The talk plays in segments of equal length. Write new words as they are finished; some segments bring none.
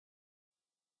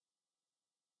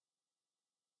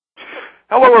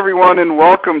Hello, everyone, and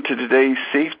welcome to today's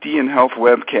Safety and Health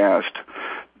webcast,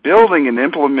 Building and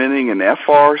Implementing an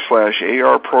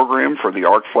FR/AR Program for the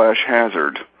Arc Flash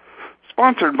Hazard,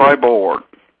 sponsored by Bulwark.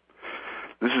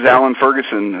 This is Alan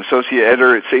Ferguson, Associate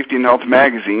Editor at Safety and Health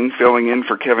Magazine, filling in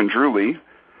for Kevin Drewley.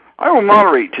 I will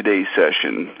moderate today's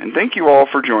session, and thank you all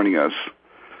for joining us.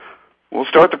 We'll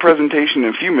start the presentation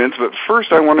in a few minutes, but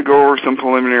first I want to go over some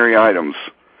preliminary items.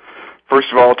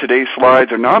 First of all, today's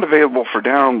slides are not available for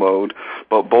download,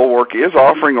 but Bulwark is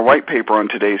offering a white paper on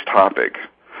today's topic.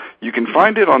 You can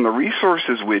find it on the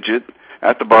Resources widget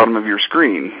at the bottom of your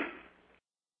screen.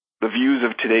 The views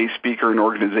of today's speaker and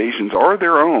organizations are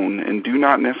their own and do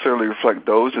not necessarily reflect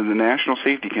those of the National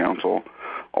Safety Council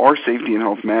or Safety and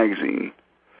Health Magazine.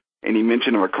 Any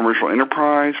mention of a commercial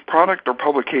enterprise, product, or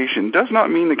publication does not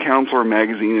mean the Council or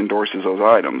magazine endorses those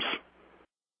items.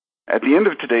 At the end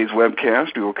of today's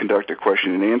webcast, we will conduct a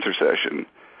question and answer session.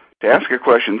 To ask a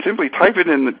question, simply type it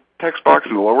in the text box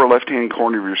in the lower left-hand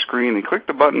corner of your screen and click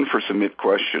the button for Submit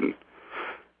Question.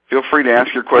 Feel free to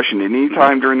ask your question at any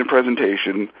time during the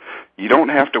presentation. You don't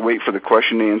have to wait for the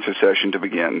question and answer session to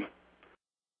begin.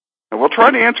 Now, we'll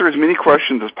try to answer as many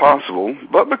questions as possible,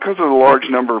 but because of the large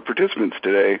number of participants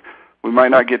today, we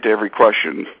might not get to every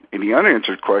question. Any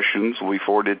unanswered questions will be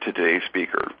forwarded to today's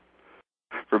speaker.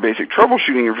 For basic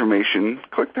troubleshooting information,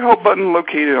 click the Help button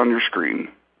located on your screen.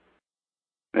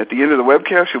 At the end of the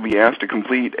webcast, you'll be asked to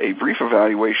complete a brief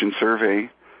evaluation survey.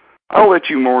 I'll let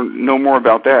you know more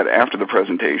about that after the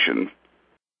presentation.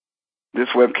 This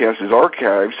webcast is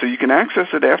archived, so you can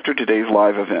access it after today's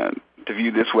live event. To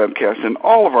view this webcast and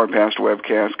all of our past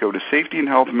webcasts, go to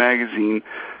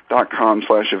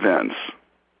safetyandhealthmagazine.com/events.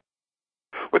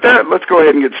 With that, let's go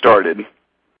ahead and get started.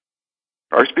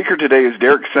 Our speaker today is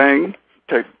Derek Sang,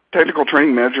 Technical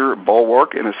Training Manager at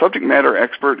Bulwark and a subject matter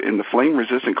expert in the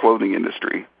flame-resistant clothing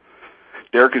industry.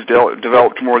 Derek has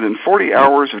developed more than 40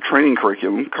 hours of training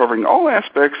curriculum covering all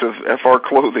aspects of FR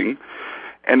clothing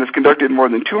and has conducted more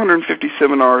than 250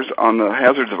 seminars on the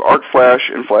hazards of arc flash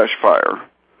and flash fire.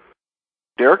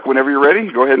 Derek, whenever you're ready,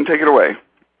 go ahead and take it away.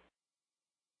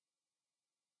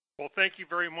 Well, thank you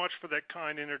very much for that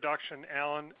kind introduction,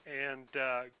 Alan, and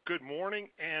good morning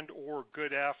and or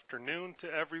good afternoon to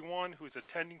everyone who's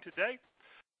attending today.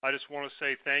 I just want to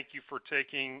say thank you for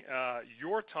taking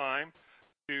your time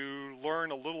to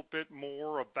learn a little bit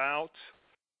more about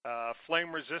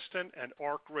flame-resistant and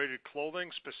arc-rated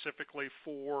clothing, specifically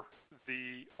for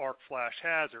the arc flash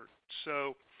hazard.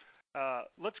 So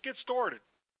let's get started.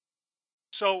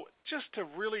 So just to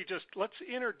really let's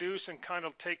introduce and kind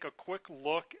of take a quick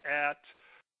look at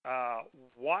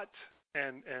what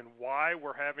and why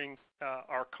we're having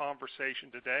our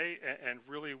conversation today and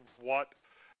really what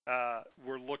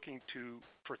we're looking to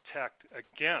protect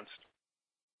against.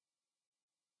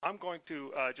 I'm going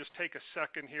to just take a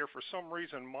second here. For some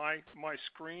reason, my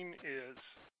screen is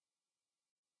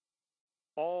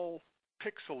all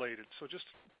pixelated, so just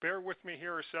bear with me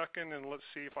here a second and let's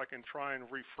see if I can try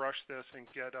and refresh this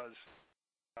and get us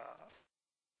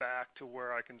back to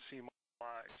where I can see my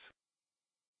slides.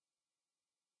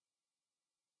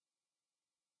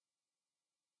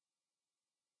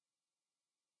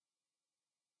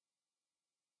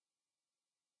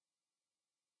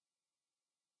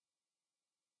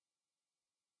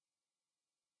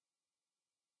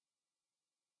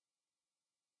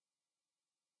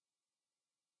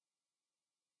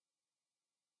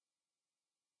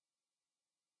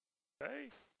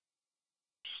 Okay,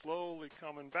 slowly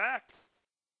coming back.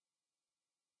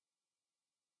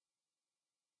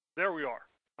 There we are.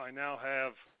 I now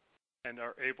have and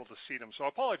are able to see them. So I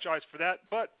apologize for that,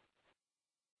 but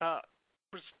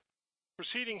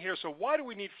proceeding here. So why do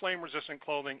we need flame-resistant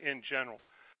clothing in general?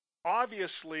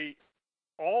 Obviously,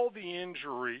 all the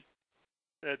injury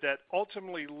that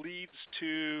ultimately leads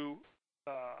to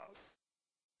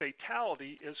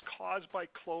fatality is caused by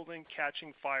clothing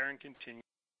catching fire and continuing to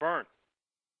burn.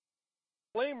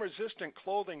 Flame-resistant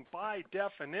clothing, by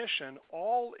definition,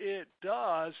 all it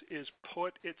does is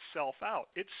put itself out.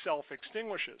 It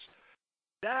self-extinguishes.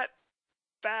 That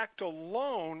fact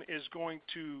alone is going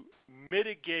to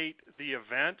mitigate the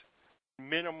event,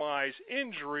 minimize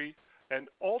injury, and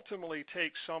ultimately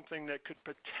take something that could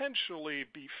potentially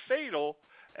be fatal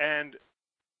and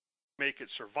make it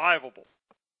survivable.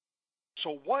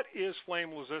 So what is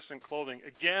flame-resistant clothing?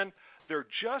 Again, they're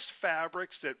just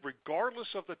fabrics that,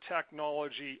 regardless of the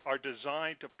technology, are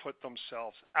designed to put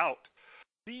themselves out.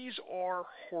 These are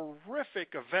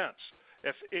horrific events.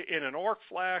 If in an arc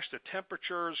flash, the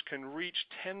temperatures can reach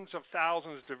tens of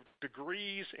thousands of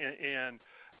degrees in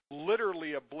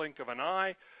literally a blink of an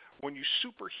eye. When you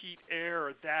superheat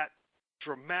air that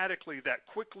dramatically that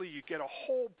quickly, you get a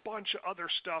whole bunch of other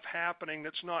stuff happening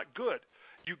that's not good.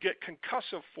 You get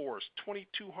concussive force,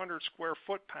 2,200 square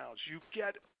foot-pounds. You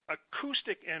get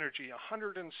acoustic energy,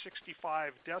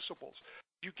 165 decibels.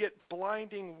 You get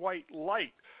blinding white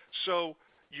light. So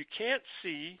you can't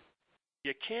see,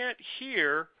 you can't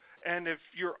hear, and if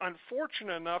you're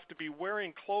unfortunate enough to be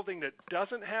wearing clothing that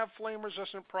doesn't have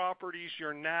flame-resistant properties,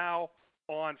 you're now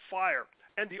on fire.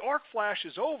 And the arc flash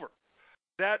is over.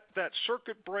 That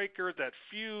circuit breaker, that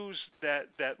fuse,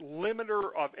 that limiter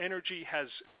of energy has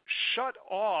shut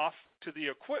off to the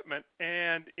equipment,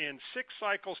 and in 6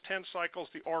 cycles, 10 cycles,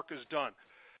 the arc is done.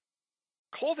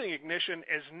 Clothing ignition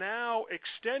is now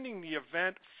extending the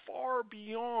event far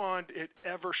beyond it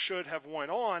ever should have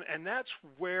went on, and that's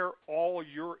where all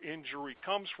your injury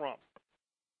comes from.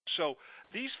 So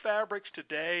these fabrics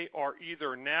today are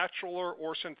either natural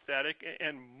or synthetic,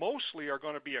 and mostly are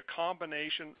going to be a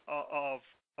combination of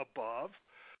above.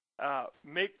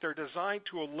 They're designed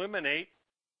to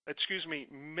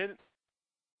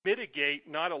mitigate,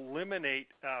 not eliminate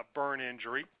burn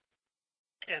injury.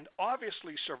 And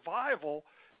obviously survival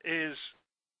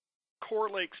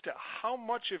correlates to how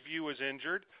much of you is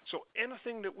injured. So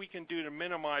anything that we can do to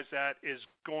minimize that is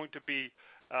going to be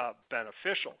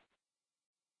beneficial.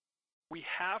 We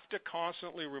have to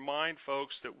constantly remind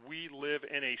folks that we live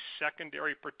in a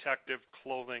secondary protective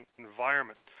clothing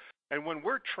environment. And when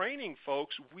we're training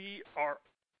folks, we are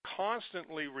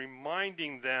constantly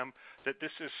reminding them that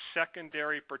this is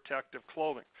secondary protective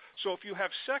clothing. So if you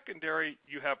have secondary,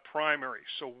 you have primary.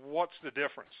 So what's the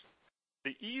difference?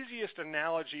 The easiest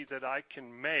analogy that I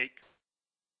can make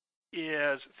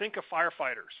is, think of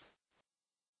firefighters.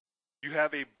 You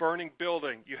have a burning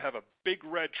building. You have a big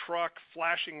red truck,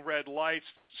 flashing red lights,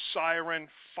 siren,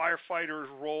 firefighters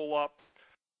roll up.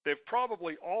 They've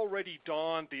probably already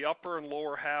donned the upper and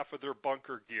lower half of their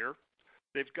bunker gear.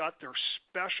 They've got their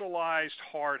specialized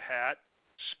hard hat,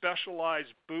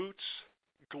 specialized boots,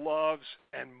 gloves,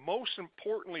 and most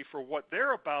importantly for what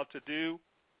they're about to do,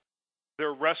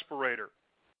 their respirator.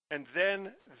 And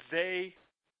then they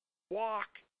walk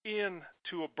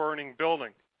into a burning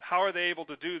building. How are they able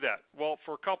to do that? Well,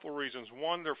 for a couple of reasons.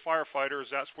 One, they're firefighters.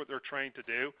 That's what they're trained to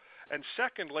do. And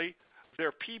secondly,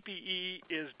 their PPE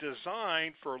is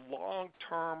designed for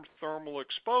long-term thermal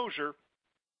exposure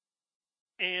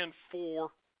and for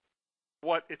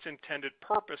what its intended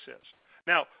purpose is.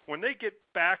 Now, when they get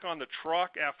back on the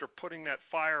truck after putting that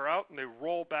fire out and they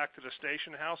roll back to the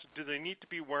station house, do they need to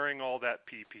be wearing all that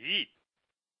PPE?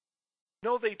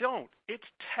 No, they don't. It's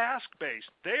task-based.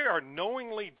 They are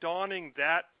knowingly donning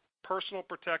that personal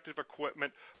protective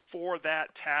equipment for that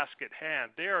task at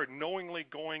hand. They are knowingly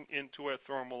going into a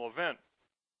thermal event.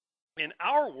 In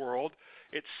our world,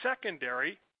 it's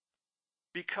secondary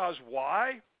because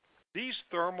why? These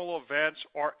thermal events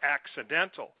are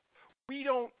accidental. We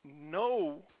don't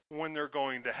know when they're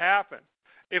going to happen.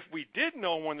 If we did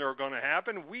know when they were going to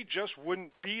happen, we just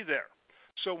wouldn't be there.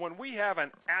 So when we have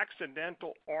an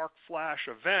accidental arc flash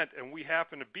event and we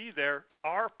happen to be there,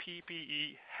 our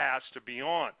PPE has to be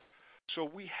on. So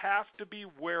we have to be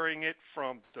wearing it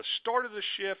from the start of the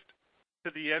shift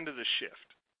to the end of the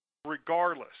shift,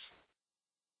 regardless.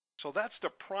 So that's the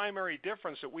primary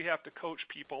difference that we have to coach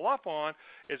people up on,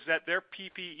 is that their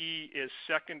PPE is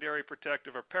secondary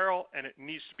protective apparel and it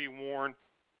needs to be worn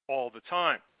all the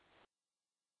time.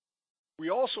 We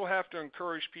also have to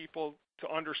encourage people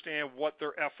to understand what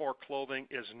their FR clothing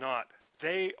is not.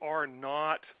 They are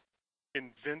not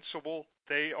invincible.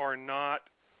 They are not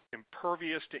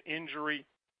impervious to injury.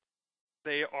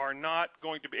 They are not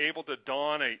going to be able to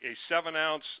don a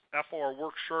 7-ounce FR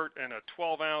work shirt and a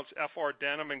 12-ounce FR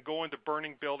denim and go into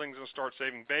burning buildings and start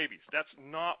saving babies. That's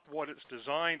not what it's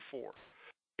designed for.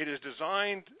 It is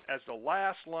designed as the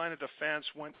last line of defense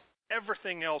when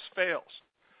everything else fails.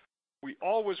 We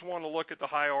always want to look at the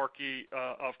hierarchy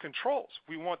of controls.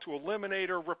 We want to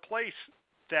eliminate or replace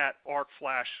that arc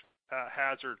flash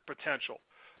hazard potential.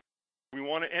 We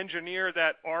want to engineer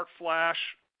that arc flash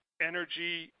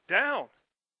energy down.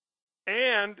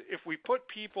 And if we put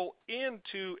people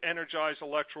into energized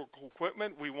electrical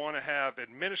equipment, we want to have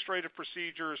administrative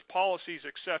procedures, policies,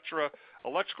 etc.,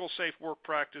 electrical safe work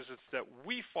practices that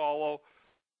we follow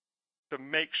to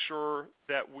make sure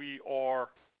that we are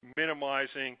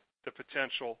minimizing the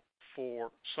potential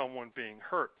for someone being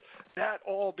hurt. That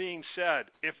all being said,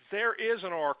 if there is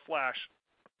an arc flash,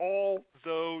 all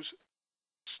those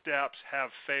steps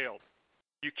have failed.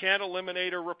 You can't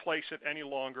eliminate or replace it any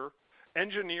longer.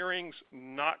 Engineering's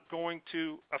not going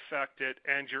to affect it,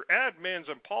 and your admins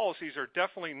and policies are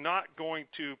definitely not going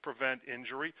to prevent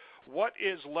injury. What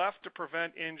is left to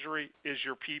prevent injury is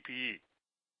your PPE.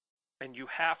 and you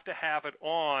have to have it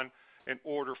on in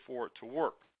order for it to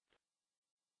work.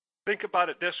 Think about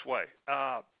it this way.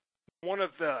 One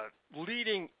of the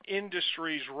leading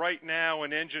industries right now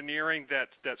in engineering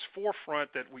that's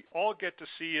forefront that we all get to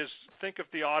see is, think of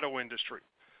the auto industry.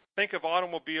 Think of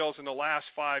automobiles in the last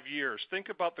 5 years. Think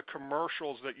about the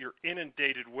commercials that you're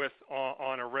inundated with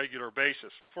on a regular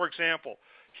basis. For example,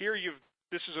 here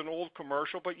this is an old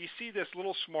commercial, but you see this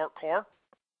little smart car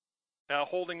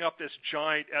holding up this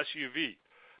giant SUV.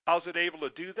 How's it able to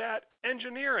do that?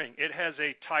 Engineering. It has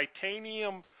a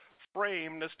titanium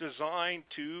frame that's designed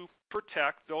to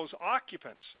protect those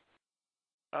occupants.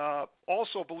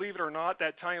 Also, believe it or not,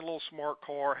 that tiny little smart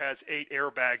car has 8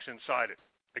 airbags inside it.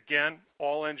 Again,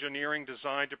 all engineering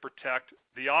designed to protect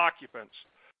the occupants.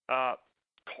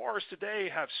 Cars today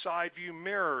have side view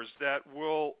mirrors that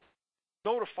will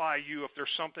notify you if there's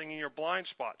something in your blind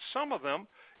spot. Some of them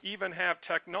even have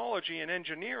technology and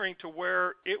engineering to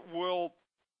where it will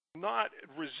not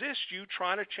resist you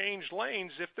trying to change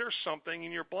lanes if there's something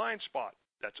in your blind spot.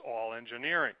 That's all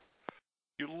engineering.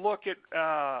 You look at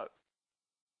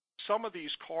some of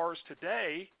these cars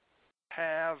today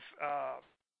have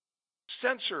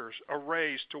sensors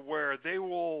arrays to where they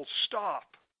will stop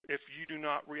if you do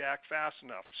not react fast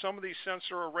enough. Some of these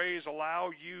sensor arrays allow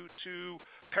you to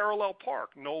parallel park.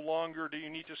 No longer do you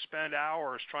need to spend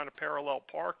hours trying to parallel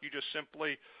park. You just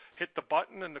simply hit the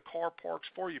button and the car parks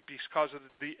for you because of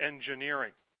the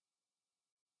engineering.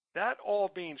 That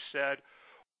all being said,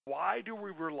 why do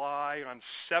we rely on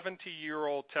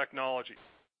 70-year-old technology?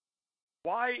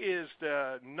 Why is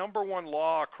the number one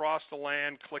law across the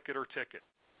land click it or ticket?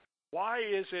 Why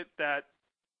is it that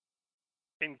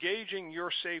engaging your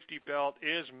safety belt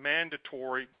is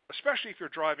mandatory, especially if you're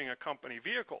driving a company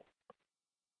vehicle?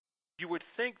 You would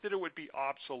think that it would be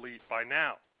obsolete by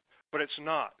now, but it's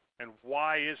not. And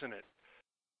why isn't it?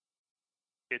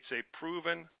 It's a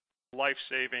proven,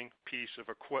 life-saving piece of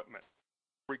equipment.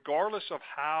 Regardless of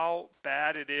how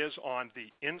bad it is on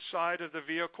the inside of the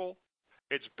vehicle,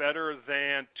 it's better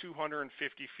than 250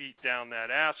 feet down that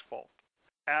asphalt.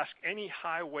 Ask any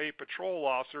highway patrol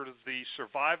officer the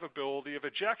survivability of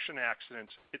ejection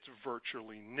accidents. It's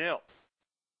virtually nil.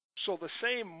 So the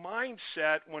same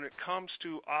mindset when it comes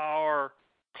to our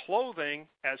clothing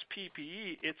as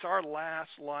PPE, it's our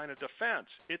last line of defense.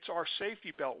 It's our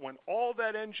safety belt. When all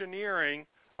that engineering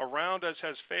around us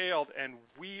has failed and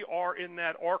we are in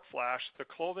that arc flash, the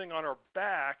clothing on our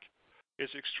back is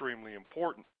extremely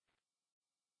important.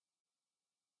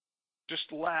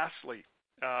 Just lastly,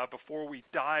 before we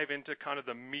dive into kind of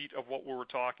the meat of what we were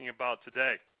talking about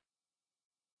today,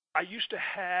 I used to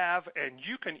have, and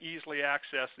you can easily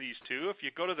access these too, if you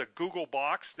go to the Google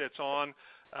box that's on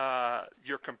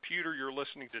your computer you're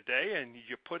listening today and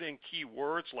you put in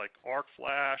keywords like arc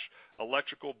flash,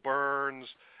 electrical burns,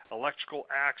 electrical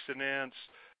accidents,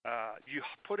 you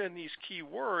put in these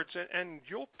keywords and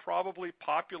you'll probably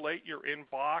populate your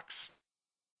inbox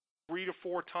 3 to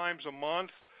 4 times a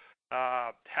month.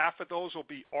 Half of those will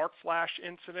be arc flash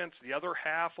incidents. The other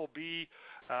half will be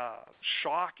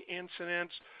shock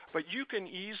incidents. But you can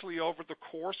easily, over the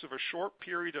course of a short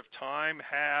period of time,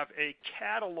 have a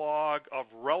catalog of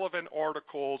relevant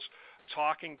articles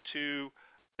talking to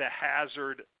the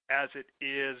hazard as it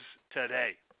is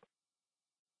today.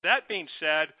 That being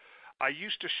said, I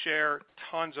used to share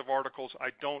tons of articles.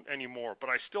 I don't anymore, but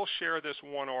I still share this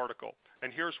one article,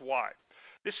 and here's why.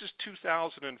 This is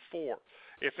 2004.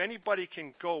 If anybody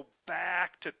can go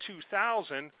back to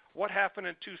 2000, what happened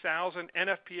in 2000?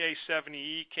 NFPA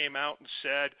 70E came out and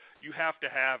said you have to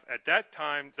have, at that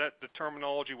time, that the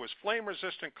terminology was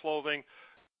flame-resistant clothing,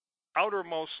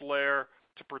 outermost layer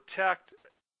to protect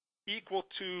equal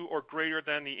to or greater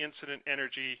than the incident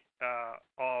energy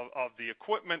of the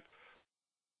equipment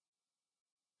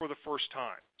for the first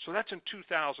time. So that's in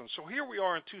 2000. So here we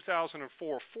are in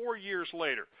 2004, 4 years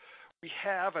later. We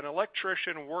have an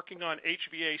electrician working on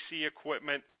HVAC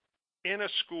equipment in a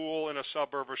school in a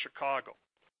suburb of Chicago.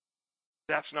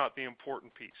 That's not the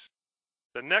important piece.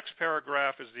 The next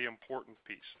paragraph is the important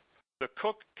piece. The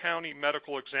Cook County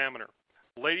Medical Examiner.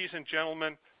 Ladies and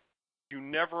gentlemen, you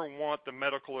never want the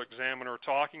medical examiner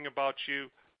talking about you.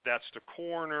 That's the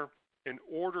coroner. In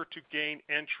order to gain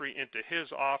entry into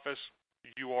his office,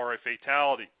 you are a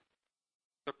fatality.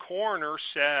 The coroner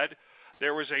said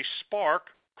there was a spark,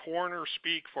 coroner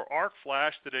speak for arc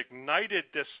flash, that ignited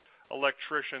this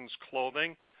electrician's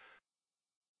clothing,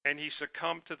 and he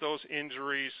succumbed to those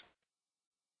injuries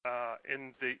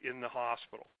in the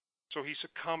hospital. So he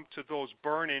succumbed to those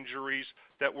burn injuries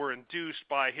that were induced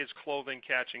by his clothing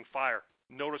catching fire.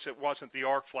 Notice it wasn't the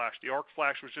arc flash. The arc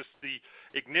flash was just the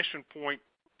ignition point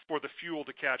for the fuel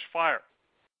to catch fire.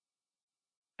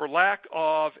 For lack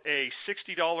of a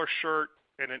 $60 shirt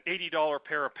and an $80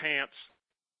 pair of pants,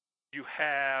 you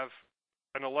have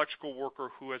an electrical worker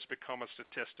who has become a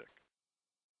statistic.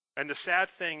 And the sad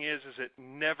thing is it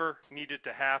never needed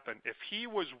to happen. If he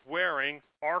was wearing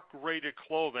arc-rated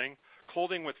clothing,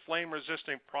 clothing with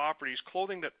flame-resistant properties,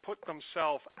 clothing that put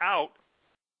themselves out,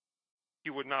 he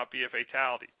would not be a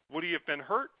fatality. Would he have been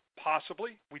hurt?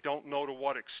 Possibly. We don't know to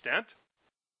what extent,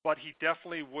 but he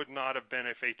definitely would not have been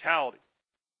a fatality.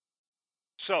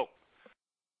 So,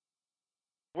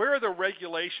 where are the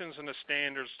regulations and the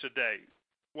standards today?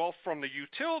 Well, from the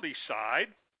utility side,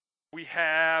 we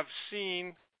have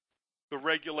seen the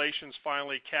regulations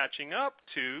finally catching up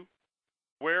to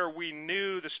where we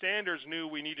knew, the standards knew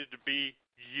we needed to be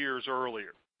years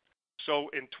earlier. So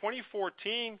in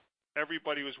 2014,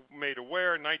 everybody was made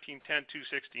aware,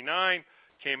 1910-269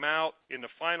 came out in the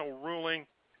final ruling,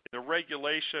 the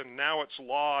regulation, now it's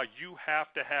law, you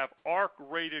have to have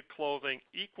arc-rated clothing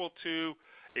equal to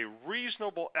a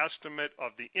reasonable estimate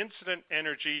of the incident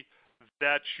energy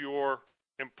that your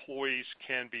employees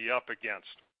can be up against.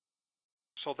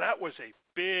 So that was a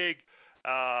big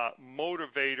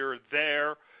motivator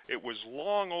there. It was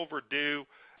long overdue.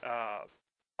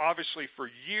 Obviously, for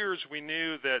years we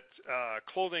knew that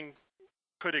clothing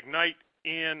could ignite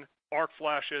in arc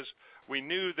flashes. We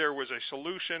knew there was a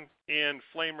solution in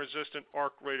flame-resistant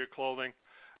arc-rated clothing.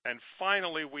 And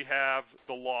finally, we have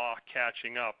the law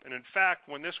catching up. And in fact,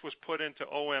 when this was put into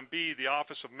OMB, the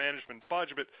Office of Management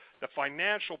Budget, the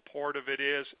financial part of it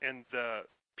is, and the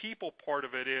people part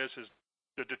of it is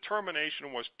the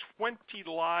determination was 20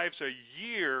 lives a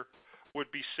year would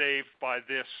be saved by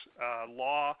this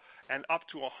law, and up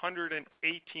to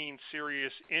 118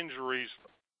 serious injuries.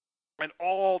 And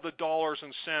all the dollars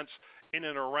and cents in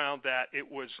and around that,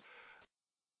 it was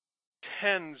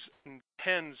tens and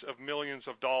tens of millions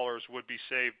of dollars would be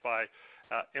saved by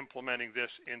implementing this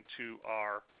into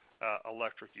our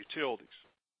electric utilities.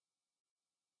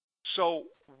 So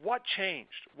what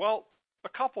changed? Well, a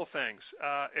couple things.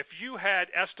 If you had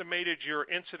estimated your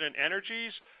incident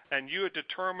energies and you had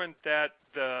determined that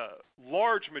the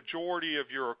large majority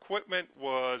of your equipment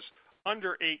was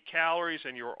under 8 calories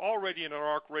and you were already in an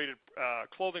arc-rated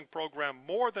clothing program,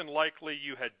 more than likely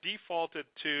you had defaulted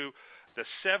to the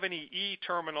 70E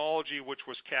terminology, which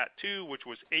was Cat 2, which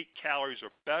was 8 calories or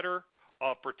better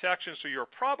of protection. So you're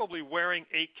probably wearing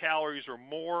 8 calories or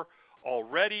more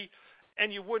already,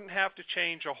 and you wouldn't have to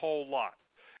change a whole lot.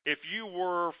 If you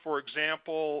were, for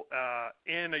example,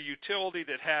 in a utility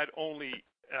that had only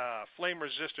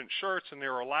flame-resistant shirts and they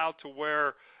were allowed to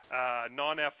wear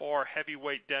non-FR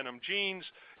heavyweight denim jeans,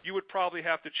 you would probably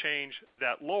have to change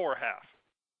that lower half.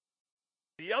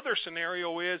 The other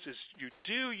scenario is you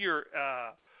do your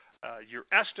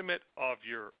estimate of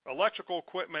your electrical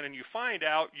equipment and you find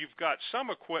out you've got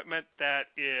some equipment that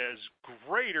is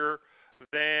greater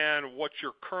than what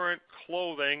your current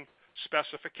clothing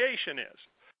specification is.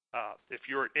 If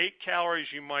you're at 8 calories,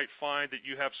 you might find that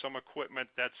you have some equipment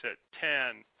that's at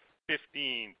 10,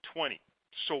 15, 20.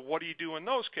 So what do you do in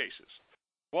those cases?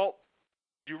 Well,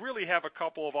 you really have a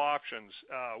couple of options.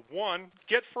 One,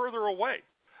 get further away.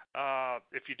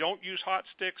 If you don't use hot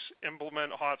sticks,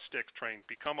 implement a hot stick train.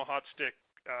 Become a hot stick,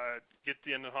 get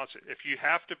in the hot stick. If you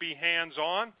have to be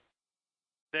hands-on,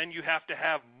 then you have to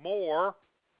have more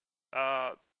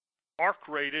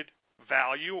arc-rated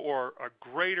value or a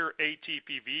greater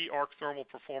ATPV, arc thermal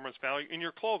performance value, in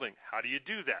your clothing. How do you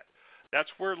do that? That's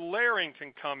where layering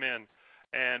can come in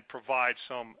and provide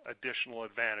some additional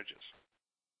advantages.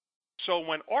 So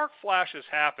when arc flashes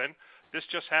happen, this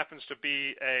just happens to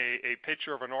be a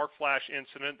picture of an arc flash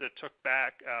incident that took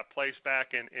place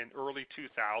back in early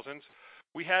 2000s.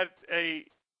 We had a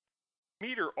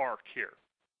meter arc here.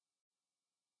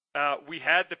 We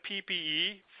had the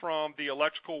PPE from the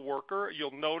electrical worker.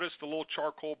 You'll notice the little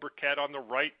charcoal briquette on the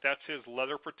right. That's his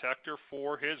leather protector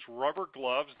for his rubber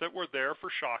gloves that were there for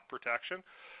shock protection.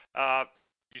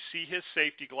 You see his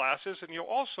safety glasses, and you'll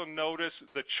also notice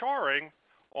the charring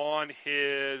on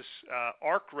his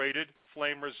arc-rated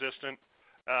flame-resistant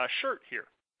shirt here.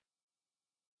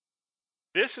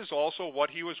 This is also what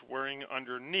he was wearing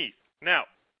underneath. Now,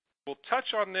 we'll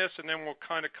touch on this, and then we'll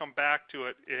kind of come back to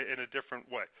it in a different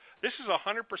way. This is a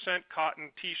 100%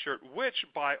 cotton T-shirt, which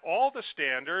by all the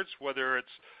standards, whether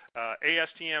it's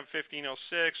ASTM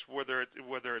 1506, whether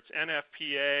it's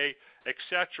NFPA,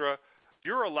 etc.,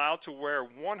 you're allowed to wear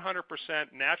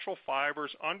 100% natural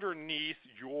fibers underneath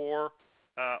your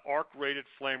arc-rated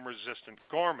flame-resistant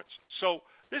garments. So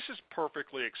this is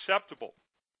perfectly acceptable.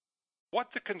 What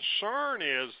the concern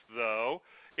is, though,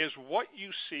 is what you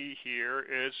see here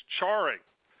is charring.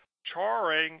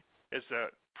 Charring is a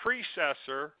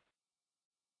predecessor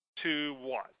to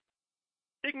what?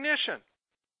 Ignition.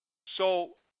 So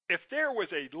if there was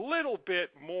a little bit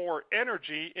more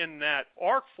energy in that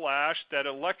arc flash that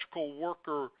electrical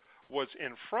worker was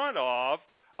in front of,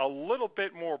 a little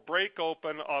bit more break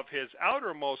open of his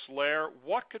outermost layer,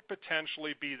 what could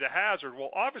potentially be the hazard? Well,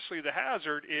 obviously the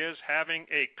hazard is having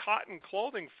a cotton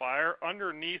clothing fire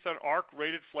underneath an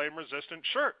arc-rated flame-resistant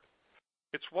shirt.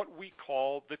 It's what we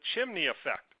call the chimney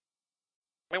effect.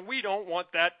 And we don't want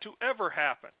that to ever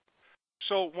happen.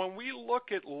 So when we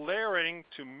look at layering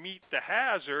to meet the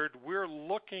hazard, we're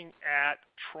looking at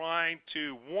trying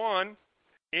to, one,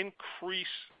 increase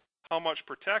how much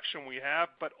protection we have,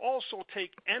 but also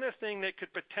take anything that could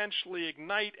potentially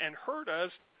ignite and hurt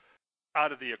us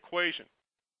out of the equation.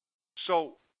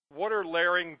 So what are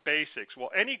layering basics? Well,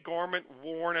 any garment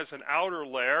worn as an outer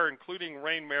layer, including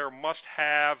rainwear, must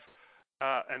have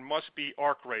and must be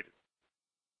arc rated.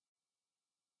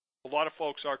 A lot of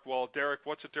folks ask, well, Derek,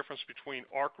 what's the difference between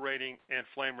arc rating and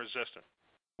flame resistant?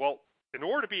 Well, in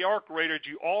order to be arc rated,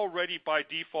 you already by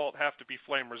default have to be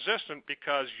flame resistant,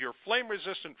 because you're flame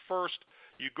resistant first,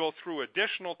 you go through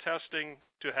additional testing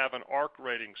to have an arc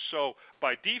rating. So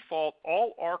by default,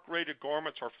 all arc rated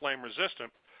garments are flame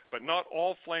resistant, but not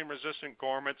all flame resistant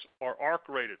garments are arc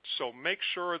rated. So make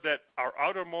sure that our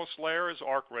outermost layer is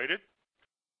arc rated.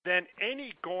 Then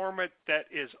any garment that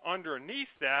is underneath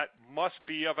that must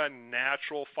be of a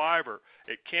natural fiber.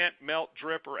 It can't melt,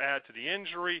 drip, or add to the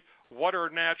injury. What are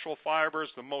natural fibers?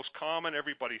 The most common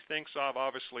everybody thinks of,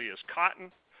 obviously, is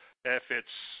cotton. If it's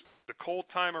the cold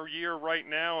time of year right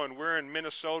now and we're in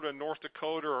Minnesota, North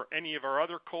Dakota, or any of our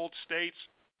other cold states,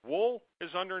 wool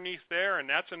is underneath there, and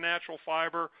that's a natural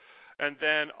fiber. And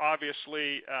then,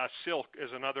 obviously, silk is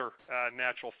another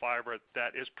natural fiber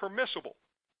that is permissible.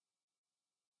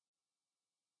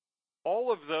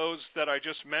 All of those that I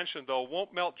just mentioned, though,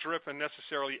 won't melt, drip, and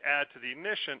necessarily add to the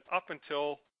ignition up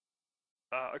until,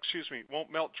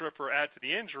 won't melt, drip, or add to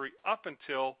the injury up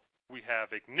until we have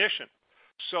ignition.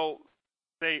 So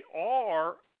they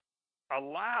are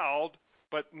allowed,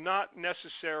 but not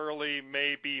necessarily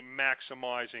maybe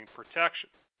maximizing protection.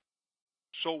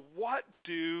 So what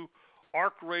do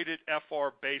arc-rated FR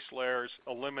base layers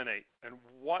eliminate, and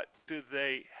what do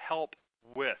they help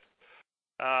with?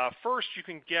 First, you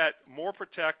can get more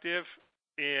protective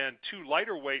in two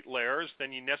lighter weight layers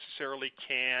than you necessarily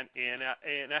can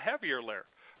in a heavier layer.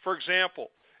 For example,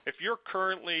 if you're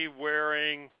currently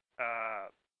wearing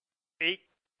 8+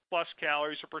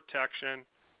 calories of protection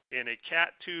in a Cat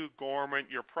 2 garment,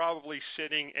 you're probably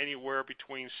sitting anywhere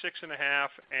between 6.5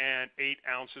 and 8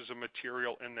 ounces of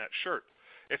material in that shirt.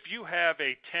 If you have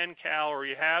a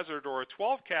 10-calorie hazard or a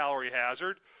 12-calorie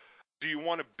hazard, do you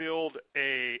want to build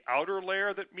a outer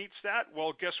layer that meets that?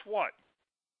 Well, guess what?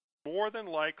 More than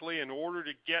likely, in order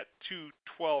to get to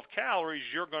 12 calories,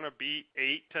 you're going to be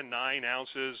 8 to 9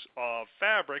 ounces of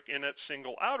fabric in that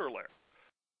single outer layer.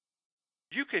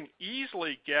 You can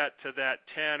easily get to that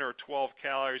 10 or 12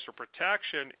 calories of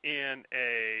protection in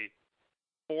a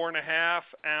 4.5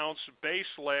 ounce base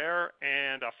layer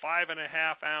and a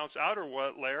 5.5 ounce outer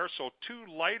layer, so two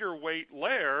lighter weight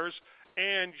layers,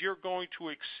 and you're going to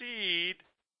exceed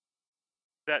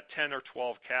that 10 or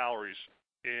 12 calories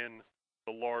in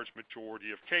the large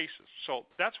majority of cases. So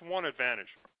that's one advantage.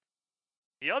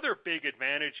 The other big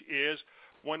advantage is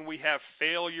when we have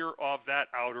failure of that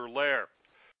outer layer.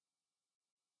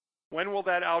 When will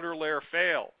that outer layer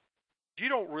fail? You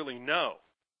don't really know.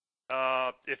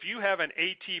 If you have an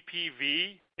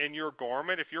ATPV in your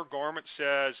garment, if your garment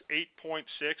says 8.6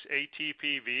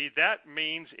 ATPV, that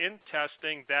means in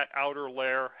testing that outer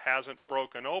layer hasn't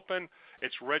broken open.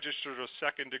 It's registered a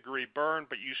second-degree burn,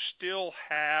 but you still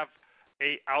have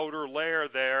a outer layer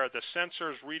there. The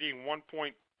sensor is reading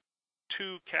 1.2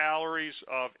 calories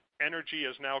of energy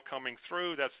is now coming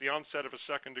through. That's the onset of a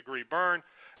second-degree burn,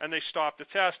 and they stop the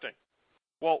testing.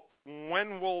 Well,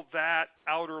 when will that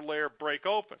outer layer break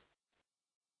open?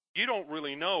 You don't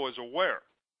really know as a wearer.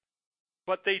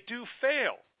 But they do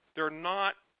fail. They're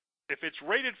not, if it's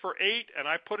rated for 8 and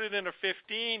I put it in a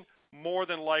 15, more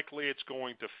than likely it's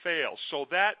going to fail. So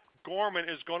that garment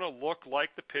is going to look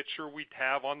like the picture we'd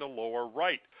have on the lower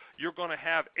right. You're going to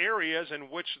have areas in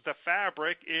which the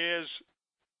fabric is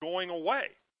going away.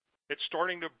 It's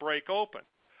starting to break open.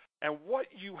 And what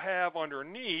you have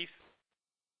underneath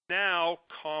now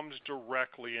comes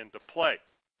directly into play.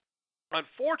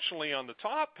 Unfortunately, on the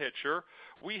top picture,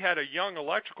 we had a young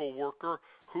electrical worker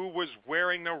who was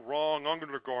wearing the wrong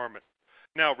undergarment.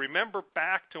 Now, remember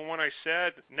back to when I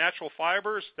said natural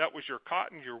fibers? That was your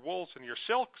cotton, your wools, and your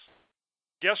silks.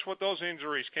 Guess what those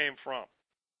injuries came from?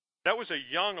 That was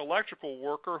a young electrical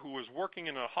worker who was working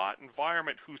in a hot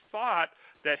environment who thought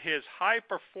that his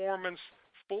high-performance,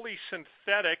 fully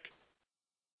synthetic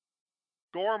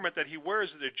garment that he wears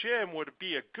at the gym would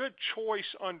be a good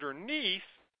choice underneath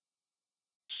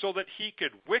so that he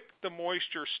could wick the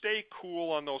moisture, stay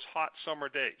cool on those hot summer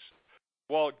days.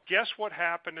 Well, guess what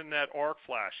happened in that arc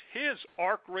flash? His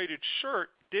arc-rated shirt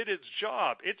did its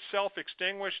job. It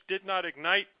self-extinguished, did not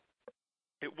ignite.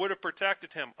 It would have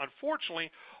protected him.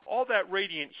 Unfortunately, all that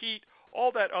radiant heat,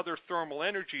 all that other thermal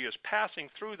energy is passing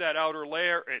through that outer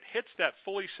layer. It hits that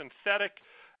fully synthetic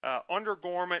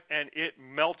undergarment, and it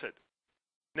melted.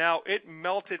 Now, it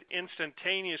melted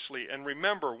instantaneously. And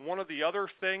remember, one of the other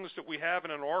things that we have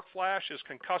in an arc flash is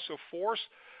concussive force.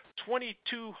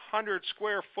 2,200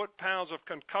 square foot-pounds of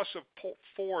concussive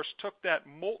force took that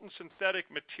molten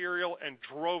synthetic material and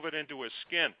drove it into his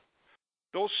skin.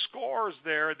 Those scars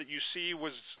there that you see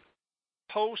was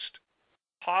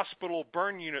post-hospital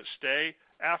burn unit stay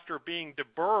after being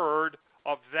deburred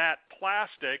of that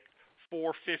plastic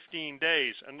for 15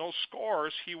 days. And those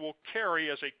scars he will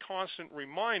carry as a constant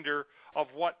reminder of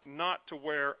what not to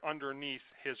wear underneath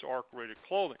his arc-rated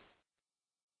clothing.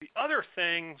 The other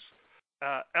things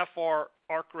FR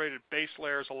arc-rated base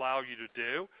layers allow you to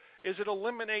do is it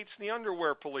eliminates the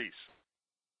underwear police.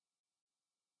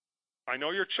 I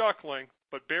know you're chuckling,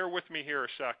 but bear with me here a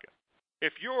second.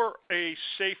 If you're a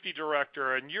safety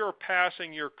director and you're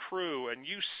passing your crew and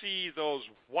you see those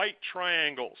white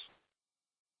triangles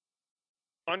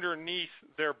underneath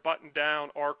their button-down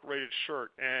arc-rated shirt,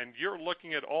 and you're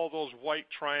looking at all those white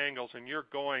triangles and you're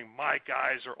going, my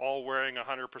guys are all wearing 100%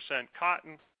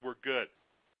 cotton, we're good.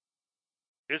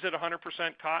 Is it 100%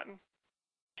 cotton?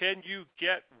 Can you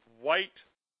get white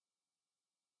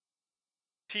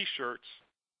T-shirts,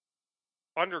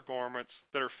 undergarments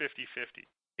that are 50-50,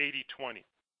 80-20,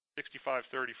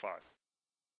 65-35?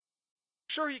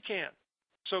 Sure you can.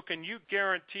 So can you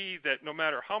guarantee that no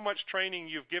matter how much training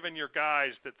you've given your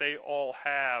guys that they all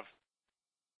have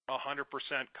 100%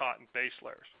 cotton base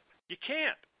layers? You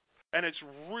can't. And it's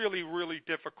really, really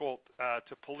difficult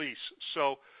to police.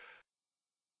 So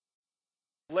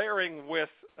layering with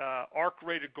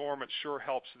arc-rated garments sure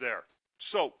helps there.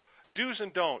 So do's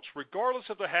and don'ts. Regardless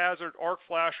of the hazard, arc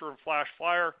flasher and flash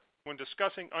flyer, when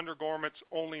discussing undergarments,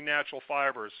 only natural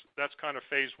fibers. That's kind of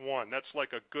phase one. That's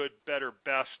like a good, better,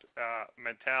 best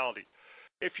mentality.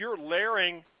 If you're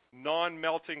layering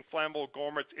non-melting flammable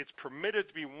garments, it's permitted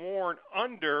to be worn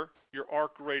under your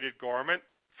arc-rated garment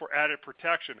for added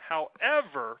protection.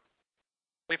 However,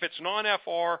 if it's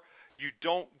non-FR, you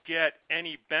don't get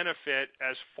any benefit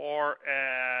as far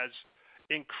as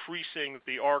increasing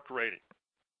the arc rating.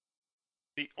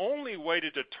 The only way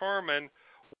to determine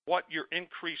what your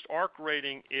increased arc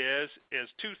rating is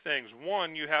two things.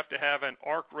 One, you have to have an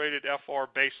arc-rated FR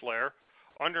base layer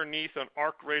underneath an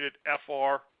arc-rated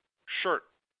FR shirt.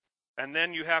 And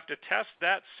then you have to test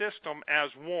that system as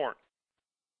worn.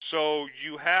 So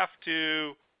you have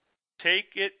to take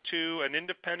it to an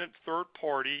independent third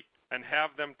party and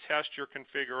have them test your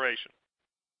configuration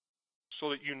so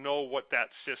that you know what that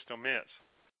system is.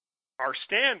 Our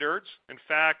standards, in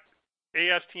fact,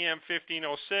 ASTM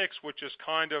 1506, which is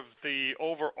kind of the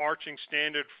overarching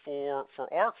standard for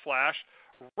arc flash,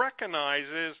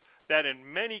 recognizes that in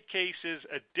many cases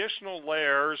additional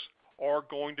layers are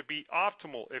going to be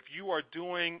optimal. If you are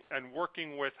doing and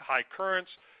working with high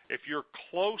currents, if you're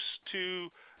close to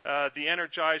the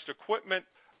energized equipment,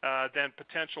 then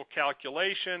potential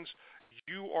calculations,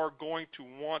 you are going to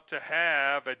want to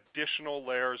have additional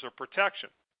layers of protection.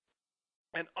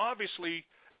 And obviously,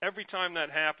 every time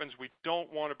that happens, we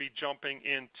don't want to be jumping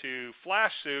into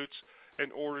flash suits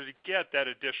in order to get that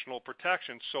additional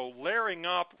protection. So layering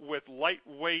up with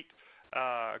lightweight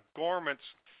garments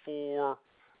for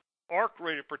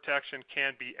arc-rated protection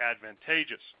can be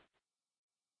advantageous.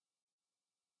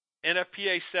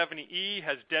 NFPA 70E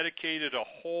has dedicated a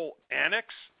whole annex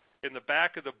in the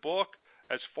back of the book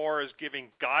as far as giving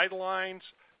guidelines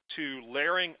to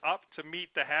layering up to meet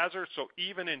the hazard. So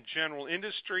even in general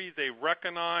industry, they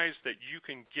recognize that you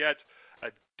can get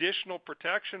additional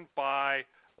protection by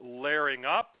layering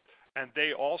up. And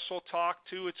they also talk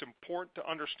to, it's important to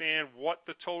understand what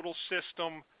the total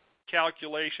system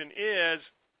calculation is.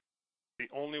 The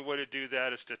only way to do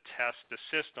that is to test the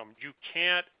system. You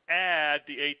can't add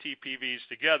the ATPVs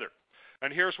together.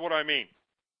 And here's what I mean.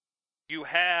 You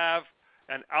have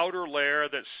an outer layer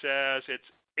that says it's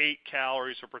 8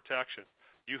 calories of protection.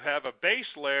 You have a base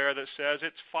layer that says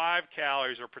it's 5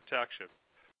 calories of protection.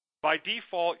 By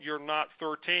default, you're not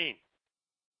 13.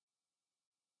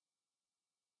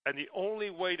 And the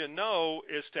only way to know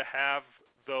is to have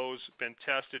those been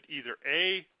tested either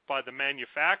A, by the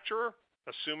manufacturer,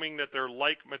 assuming that they're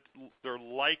like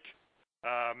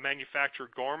manufactured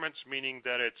garments, meaning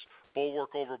that it's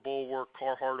Bulwark over Bulwark,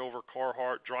 Carhartt over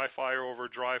Carhartt, dry fire over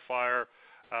dry fire,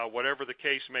 whatever the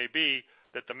case may be,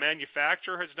 that the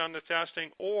manufacturer has done the testing,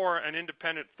 or an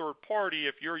independent third party,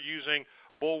 if you're using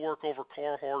Bulwark over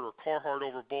Carhartt or Carhartt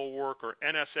over Bulwark or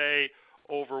NSA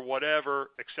over whatever,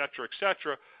 et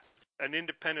cetera, an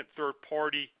independent third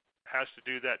party has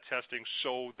to do that testing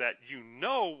so that you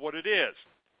know what it is.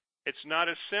 It's not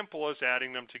as simple as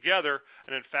adding them together,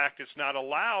 and in fact, it's not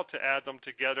allowed to add them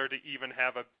together to even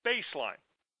have a baseline.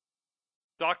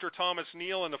 Dr. Thomas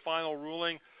Neal in the final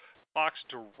ruling talks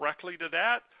directly to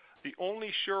that. The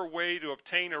only sure way to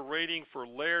obtain a rating for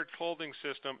layered clothing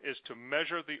system is to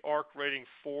measure the arc rating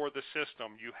for the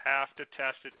system. You have to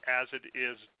test it as it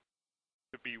is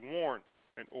to be worn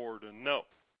in order to know.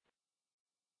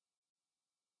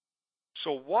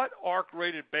 So what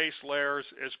arc-rated base layers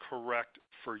is correct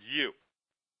for you?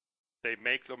 They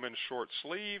make them in short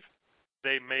sleeve.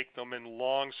 They make them in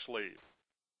long sleeve.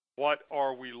 What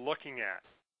are we looking at?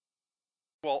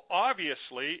 Well,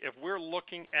 obviously, if we're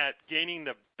looking at gaining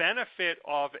the benefit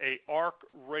of a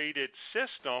arc-rated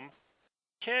system,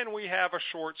 can we have a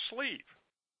short sleeve?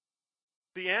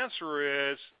 The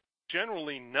answer is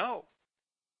generally no,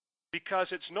 because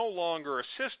it's no longer a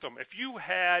system. If you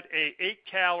had a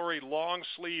 8-calorie long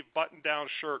sleeve button-down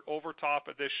shirt over top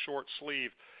of this short sleeve,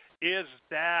 is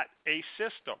that a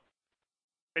system?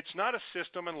 It's not a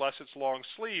system unless it's long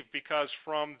sleeve, because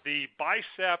from the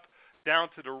bicep down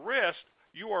to the wrist,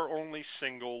 you are only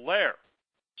single layer.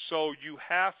 So you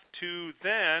have to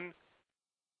then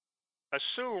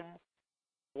assume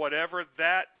whatever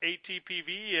that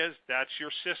ATPV is, that's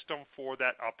your system for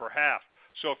that upper half.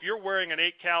 So if you're wearing an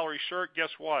 8-calorie shirt, guess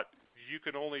what? You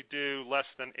can only do less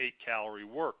than 8-calorie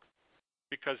work,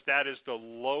 because that is the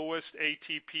lowest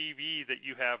ATPV that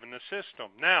you have in the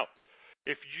system. Now,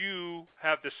 if you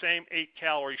have the same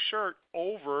 8-calorie shirt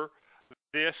over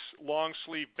this long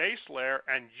sleeve base layer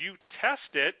and you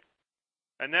test it,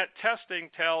 and that testing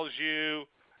tells you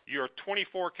you're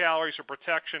 24 calories of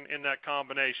protection in that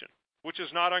combination, which is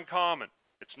not uncommon.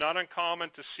 It's not uncommon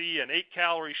to see an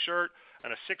 8-calorie shirt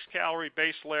and a 6-calorie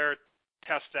base layer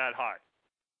test that high.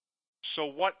 So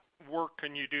what work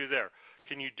can you do there?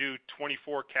 Can you do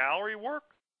 24-calorie work?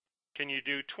 Can you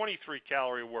do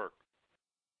 23-calorie work?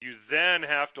 You then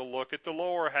have to look at the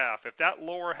lower half. If that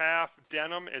lower half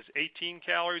denim is 18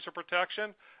 calories of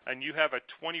protection and you have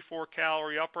a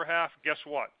 24-calorie upper half, guess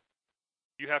what?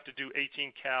 You have to do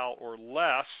 18 cal or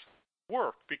less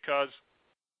work, because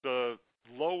the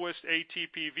lowest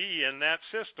ATPV in that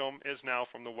system is now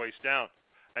from the waist down.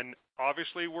 And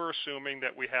obviously we're assuming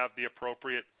that we have the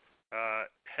appropriate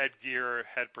headgear,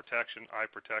 head protection, eye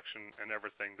protection, and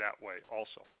everything that way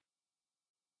also.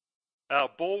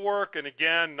 Bulwark, and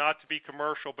again, not to be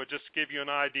commercial, but just to give you an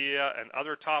idea, and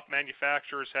other top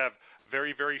manufacturers have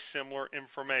very, very similar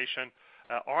information.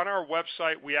 On our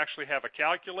website, we actually have a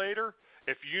calculator.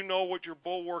 If you know what your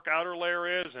Bulwark outer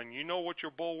layer is and you know what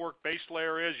your Bulwark base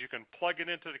layer is, you can plug it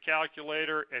into the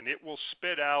calculator and it will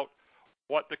spit out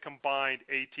what the combined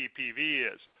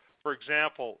ATPV is. For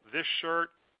example, this shirt,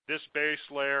 this base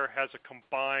layer has a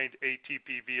combined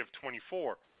ATPV of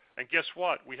 24. And guess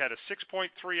what? We had a 6.3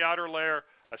 outer layer,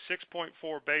 a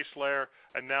 6.4 base layer,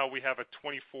 and now we have a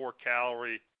 24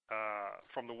 calorie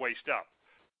from the waist up.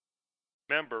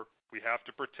 Remember, we have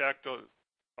to protect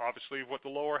obviously what the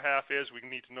lower half is. We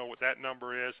need to know what that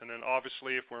number is. And then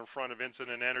obviously if we're in front of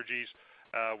incident energies,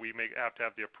 we may have to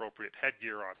have the appropriate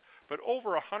headgear on. But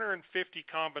over 150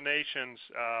 combinations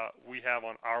we have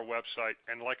on our website.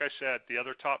 And like I said, the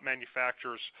other top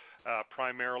manufacturers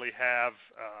primarily have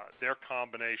their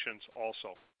combinations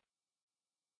also.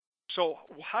 So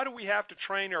how do we have to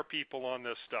train our people on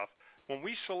this stuff? When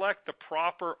we select the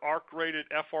proper arc-rated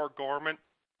FR garment,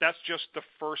 that's just the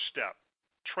first step.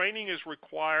 Training is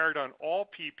required on all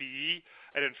PPE,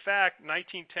 and in fact,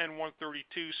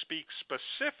 1910-132 speaks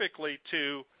specifically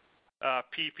to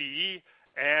PPE.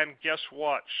 And guess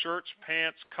what? Shirts,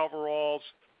 pants, coveralls,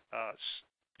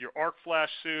 your arc flash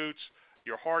suits,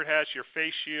 your hard hats, your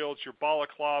face shields, your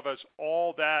balaclavas,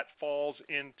 all that falls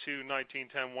into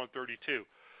 1910-132.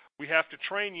 We have to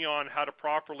train you on how to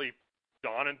properly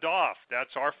don and doff.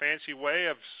 That's our fancy way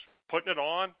of putting it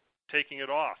on, taking it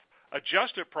off.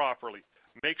 Adjust it properly.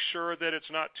 Make sure that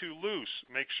it's not too loose.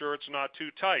 Make sure it's not too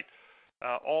tight.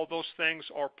 All those things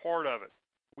are part of it.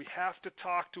 We have to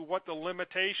talk to what the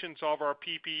limitations of our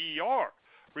PPE are.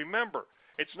 Remember,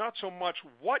 it's not so much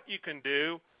what you can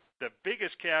do. The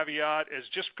biggest caveat is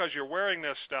just because you're wearing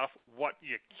this stuff, what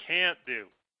you can't do.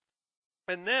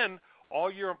 And then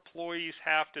all your employees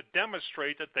have to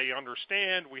demonstrate that they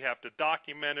understand. We have to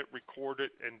document it, record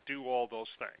it, and do all those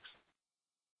things.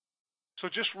 So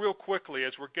just real quickly,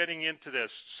 as we're getting into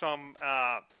this, some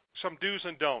do's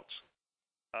and don'ts.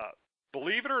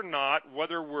 Believe it or not,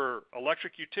 whether we're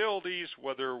electric utilities,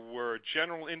 whether we're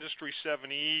general industry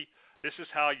 70E, this is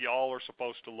how y'all are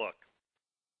supposed to look.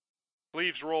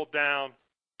 Sleeves rolled down,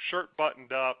 shirt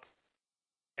buttoned up,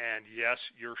 and yes,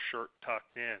 your shirt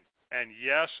tucked in. And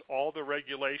yes, all the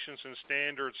regulations and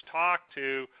standards talk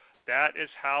to, that is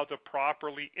how to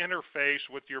properly interface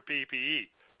with your PPE.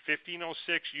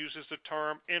 1506 uses the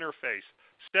term interface.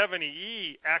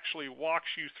 70E actually walks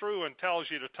you through and tells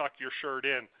you to tuck your shirt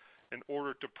in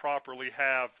order to properly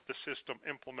have the system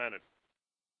implemented.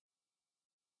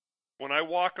 When I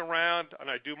walk around and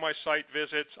I do my site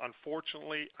visits,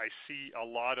 unfortunately, I see a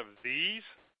lot of these.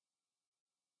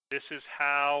 This is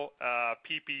how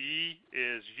PPE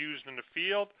is used in the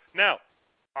field. Now,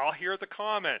 I'll hear the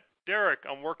comment, Derek,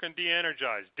 I'm working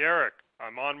de-energized. Derek,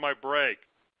 I'm on my break.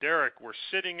 Derek, we're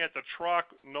sitting at the truck,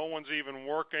 no one's even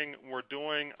working, we're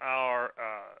doing our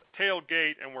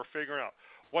tailgate, and we're figuring out.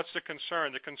 What's the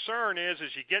concern? The concern is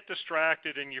you get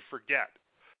distracted and you forget.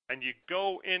 And you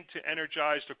go into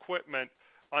energized equipment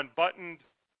unbuttoned,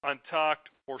 untucked,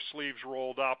 or sleeves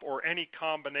rolled up, or any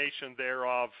combination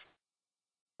thereof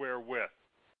wherewith.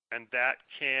 And that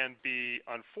can be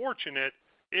unfortunate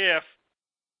if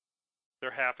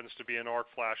there happens to be an arc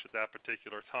flash at that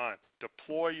particular time.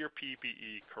 Deploy your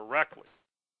PPE correctly.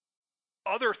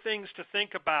 Other things to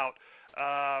think about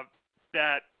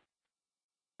that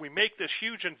we make this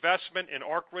huge investment in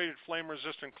arc-rated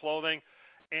flame-resistant clothing,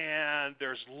 and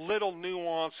there's little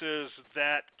nuances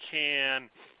that can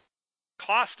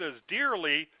cost us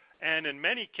dearly, and in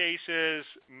many cases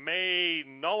may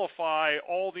nullify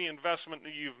all the investment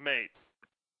that you've made.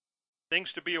 Things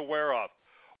to be aware of.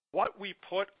 What we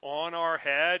put on our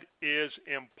head is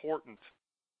important.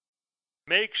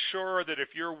 Make sure that if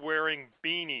you're wearing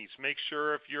beanies, make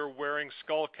sure if you're wearing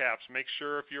skull caps, make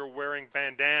sure if you're wearing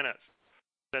bandanas,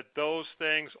 that those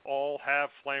things all have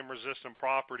flame-resistant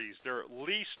properties. They're at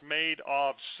least made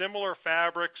of similar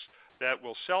fabrics that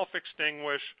will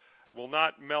self-extinguish, will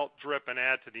not melt, drip, and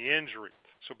add to the injury.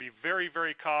 So be very,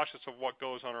 very cautious of what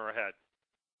goes on our head.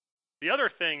 The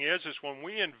other thing is when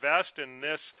we invest in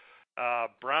this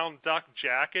brown duck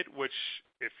jacket, which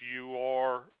if you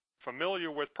are familiar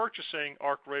with purchasing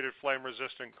arc-rated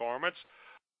flame-resistant garments,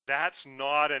 that's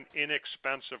not an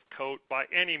inexpensive coat by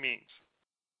any means.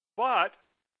 But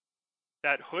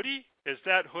that hoodie, is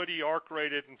that hoodie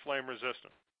arc-rated and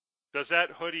flame-resistant? Does that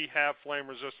hoodie have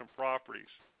flame-resistant properties?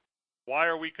 Why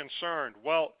are we concerned?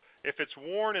 Well, if it's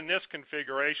worn in this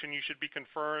configuration, you should be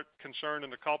concerned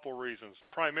in a couple reasons.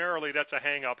 Primarily, that's a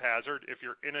hang-up hazard if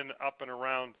you're in and up and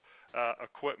around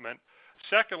equipment.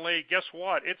 Secondly, guess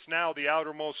what? It's now the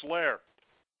outermost layer.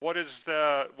 What do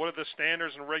the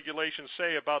standards and regulations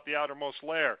say about the outermost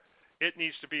layer? It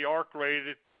needs to be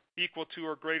arc-rated equal to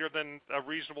or greater than a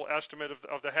reasonable estimate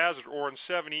of the hazard, or in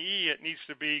 70E, it needs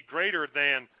to be greater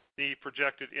than the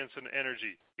projected incident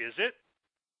energy. Is it?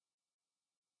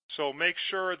 So make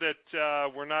sure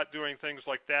that we're not doing things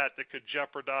like that could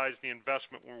jeopardize the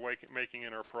investment we're making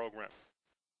in our program.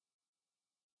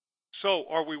 So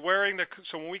are we wearing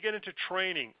so when we get into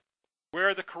training,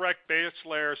 wear the correct base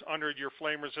layers under your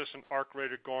flame-resistant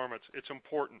arc-rated garments. It's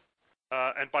important.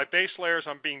 And by base layers,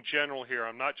 I'm being general here.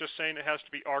 I'm not just saying it has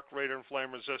to be arc-rated and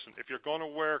flame-resistant. If you're going to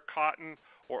wear cotton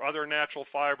or other natural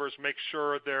fibers, make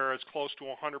sure they're as close to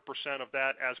 100% of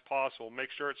that as possible. Make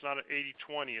sure it's not an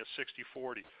 80-20, a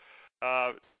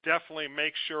 60-40. Definitely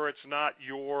make sure it's not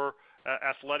your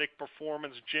athletic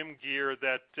performance gym gear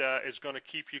that is going to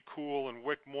keep you cool and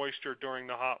wick moisture during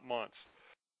the hot months.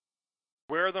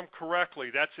 Wear them correctly.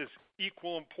 That's as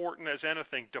equal important as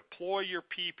anything. Deploy your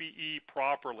PPE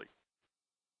properly.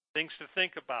 Things to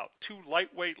think about. 2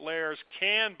 lightweight layers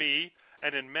can be,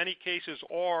 and in many cases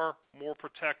are, more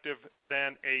protective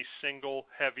than a single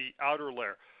heavy outer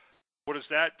layer. What does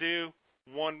that do?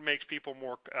 One, makes people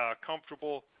more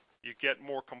comfortable. You get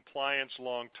more compliance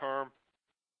long term.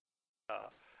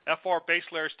 FR base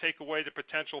layers take away the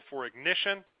potential for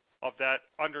ignition of that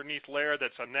underneath layer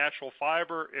that's a natural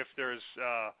fiber if there's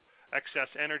excess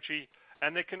energy.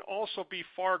 And they can also be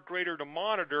far greater to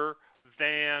monitor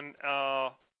than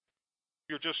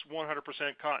your just 100%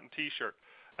 cotton t-shirt.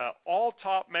 All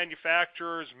top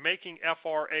manufacturers making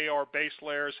FR/AR base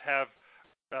layers have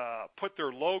put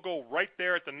their logo right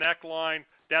there at the neckline.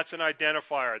 That's an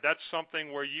identifier. That's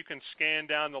something where you can scan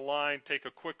down the line, take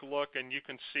a quick look, and you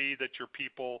can see that your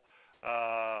people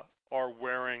are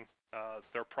wearing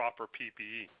their proper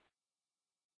PPE.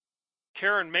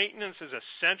 Care and maintenance is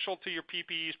essential to your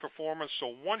PPE's performance,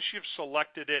 so once you've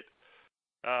selected it,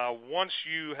 once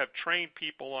you have trained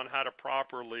people on how to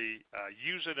properly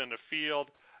use it in the field,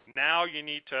 now you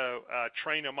need to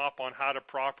train them up on how to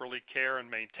properly care and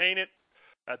maintain it.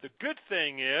 The good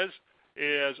thing is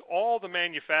all the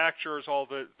manufacturers, all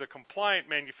the compliant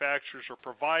manufacturers are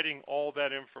providing all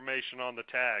that information on the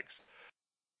tags.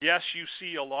 Yes, you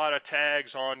see a lot of tags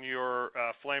on your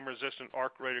flame-resistant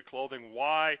arc-rated clothing.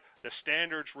 Why? The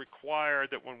standards require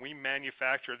that when we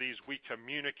manufacture these, we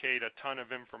communicate a ton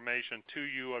of information to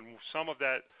you, and some of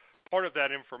that, part of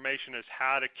that information is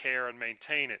how to care and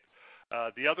maintain it.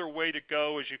 The other way to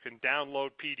go is you can download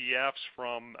PDFs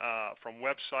from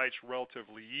websites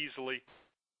relatively easily.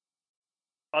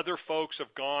 Other folks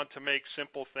have gone to make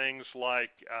simple things like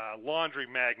laundry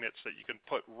magnets that you can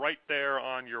put right there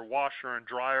on your washer and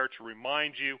dryer to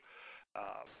remind you.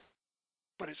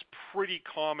 But it's pretty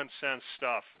common sense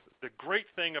stuff. The great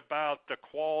thing about the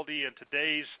quality in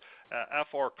today's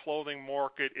FR clothing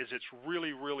market is it's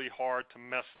really, really hard to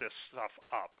mess this stuff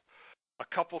up.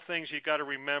 A couple things you got to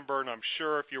remember, and I'm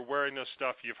sure if you're wearing this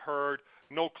stuff you've heard,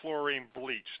 no chlorine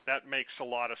bleach. That makes a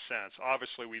lot of sense.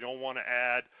 Obviously, we don't want to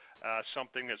add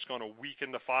something that's going to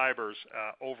weaken the fibers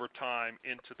over time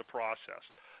into the process.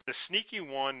 The sneaky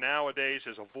one nowadays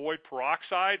is avoid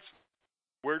peroxides.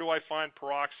 Where do I find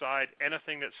peroxide?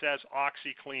 Anything that says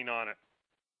OxyClean on it.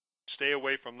 Stay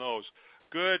away from those.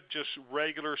 Good, just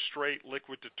regular, straight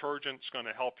liquid detergent is going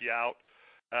to help you out.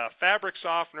 Fabric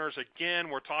softeners, again,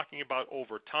 we're talking about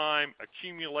over time,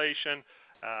 accumulation.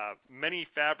 Many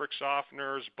fabric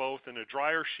softeners, both in the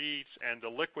dryer sheets and the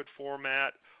liquid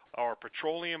format, are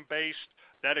petroleum-based.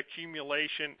 That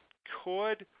accumulation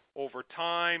could, over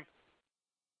time,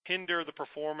 hinder the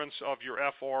performance of your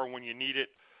FR when you need it.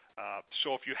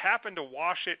 So if you happen to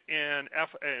wash it in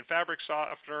fabric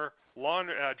softener,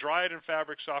 dry it in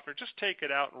fabric softener, just take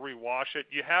it out and rewash it.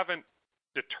 You haven't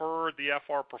deterred the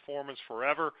FR performance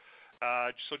forever,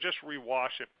 so just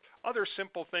rewash it. Other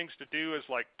simple things to do is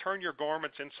like turn your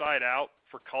garments inside out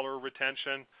for color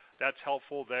retention. That's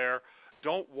helpful there.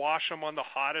 Don't wash them on the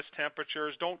hottest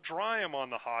temperatures. Don't dry them on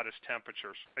the hottest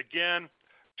temperatures. Again,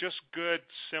 just good,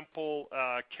 simple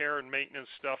care and maintenance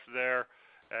stuff there.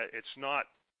 It's not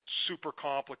super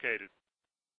complicated.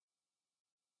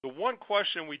 The one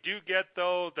question we do get,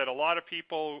 though, that a lot of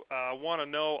people want to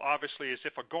know, obviously, is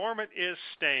if a garment is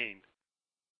stained,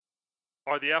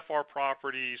 are the FR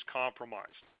properties compromised?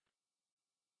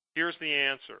 Here's the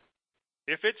answer.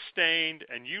 If it's stained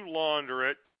and you launder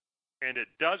it, and it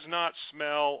does not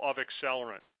smell of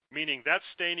accelerant, meaning that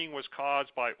staining was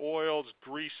caused by oils,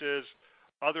 greases,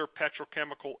 other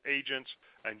petrochemical agents,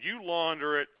 and you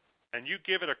launder it, and you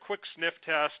give it a quick sniff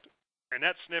test, and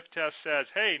that sniff test says,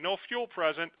 hey, no fuel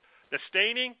present, the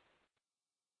staining,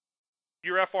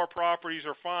 your FR properties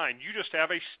are fine. You just have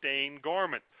a stained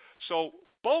garment. So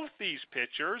both these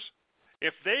pictures,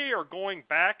 if they are going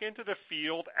back into the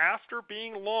field after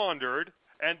being laundered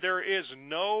and there is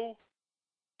no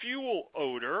fuel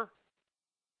odor,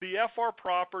 the FR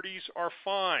properties are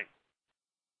fine.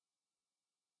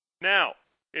 Now,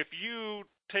 if you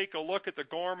take a look at the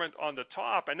garment on the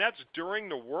top, and that's during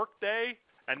the workday,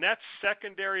 and that's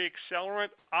secondary accelerant,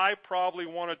 I probably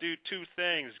want to do two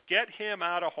things. Get him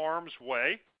out of harm's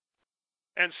way,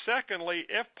 and secondly,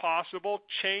 if possible,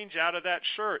 change out of that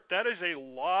shirt. That is a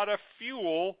lot of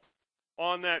fuel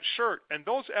on that shirt, and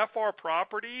those FR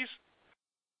properties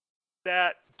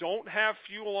that don't have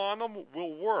fuel on them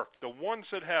will work. The ones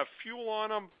that have fuel on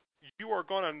them,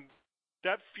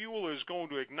 that fuel is going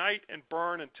to ignite and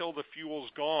burn until the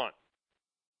fuel's gone.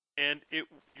 And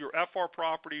your FR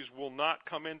properties will not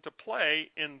come into play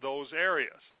in those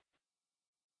areas.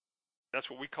 That's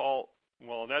what we call,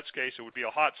 well, in that case, it would be a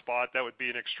hot spot. That would be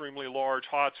an extremely large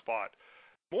hot spot.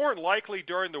 More than likely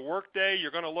during the workday,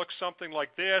 you're going to look something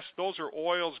like this. Those are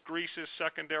oils, greases,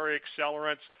 secondary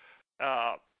accelerants.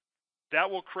 That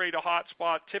will create a hot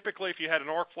spot. Typically, if you had an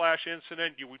arc flash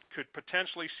incident, you could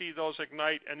potentially see those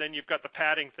ignite, and then you've got the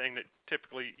padding thing that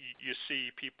typically you see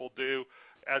people do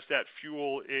as that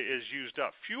fuel is used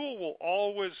up. Fuel will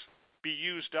always be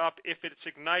used up if it's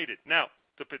ignited. Now,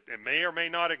 it may or may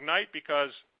not ignite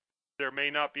because there may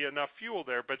not be enough fuel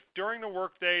there, but during the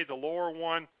workday, the lower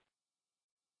one,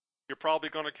 you're probably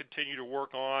going to continue to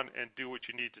work on and do what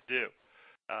you need to do.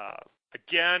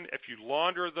 Again, if you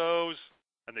launder those,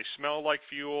 and they smell like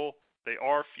fuel, they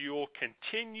are fuel,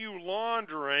 continue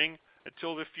laundering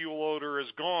until the fuel odor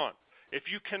is gone. If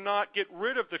you cannot get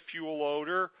rid of the fuel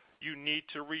odor, you need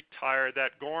to retire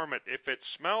that garment. If it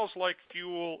smells like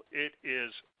fuel, it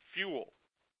is fuel.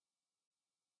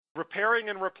 Repairing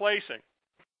and replacing.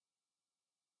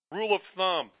 Rule of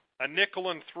thumb, a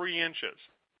nickel and 3 inches.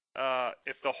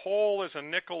 If the hole is a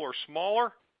nickel or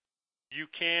smaller, you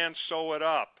can sew it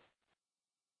up.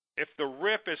 If the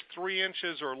rip is 3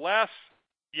 inches or less,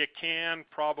 you can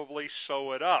probably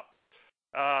sew it up.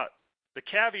 The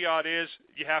caveat is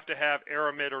you have to have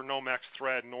Aramid or Nomex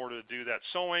thread in order to do that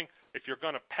sewing. If you're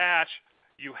going to patch,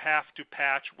 you have to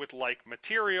patch with like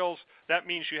materials. That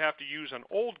means you have to use an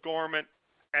old garment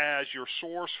as your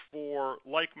source for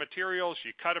like materials.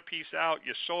 You cut a piece out,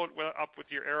 you sew it up with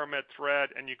your Aramid thread,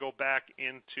 and you go back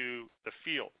into the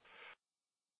field.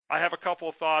 I have a couple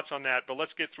of thoughts on that, but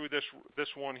let's get through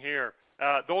this one here.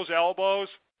 Those elbows,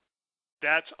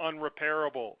 that's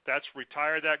unrepairable. That's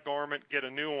retire that garment, get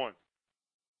a new one.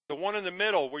 The one in the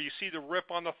middle where you see the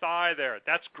rip on the thigh there,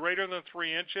 that's greater than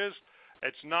 3 inches.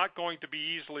 It's not going to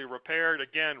be easily repaired.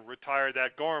 Again, retire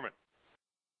that garment.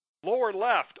 Lower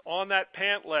left on that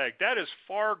pant leg, that is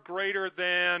far greater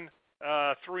than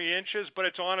 3 inches, but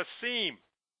it's on a seam.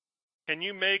 Can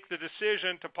you make the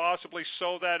decision to possibly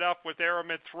sew that up with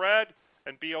Aramid thread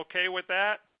and be okay with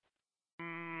that?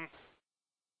 I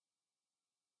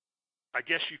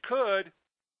guess you could.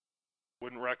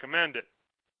 Wouldn't recommend it.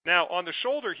 Now, on the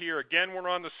shoulder here, again, we're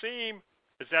on the seam.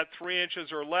 Is that 3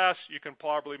 inches or less? You can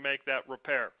probably make that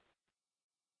repair.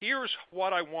 Here's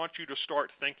what I want you to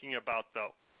start thinking about,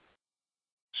 though.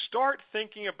 Start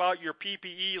thinking about your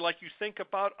PPE like you think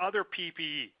about other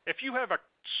PPE. If you have a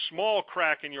small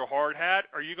crack in your hard hat,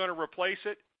 are you going to replace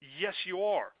it? Yes, you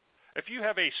are. If you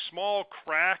have a small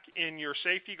crack in your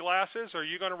safety glasses, are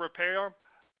you going to repair them?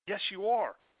 Yes, you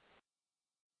are.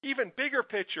 Even bigger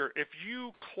picture, if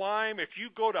you climb, if you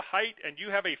go to height and you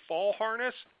have a fall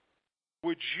harness,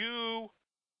 would you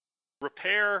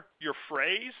repair your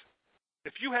frays?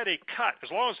 If you had a cut,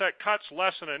 as long as that cut's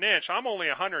less than an inch, I'm only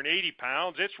 180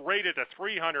 pounds, it's rated to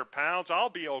 300 pounds, I'll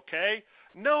be okay.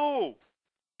 No,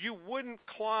 you wouldn't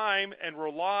climb and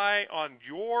rely on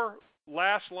your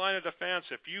last line of defense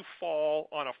if you fall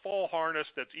on a fall harness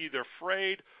that's either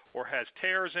frayed or has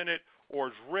tears in it or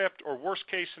is ripped, or worst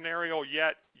case scenario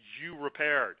yet, you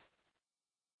repaired.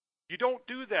 You don't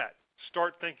do that.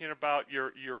 Start thinking about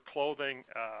your clothing,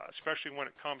 especially when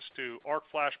it comes to arc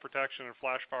flash protection and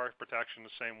flash fire protection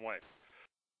the same way.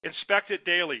 Inspect it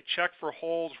daily. Check for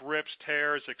holes, rips,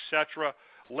 tears, etc.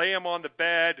 Lay them on the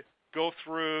bed. Go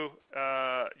through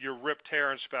your rip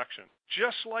tear inspection,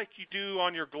 just like you do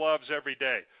on your gloves every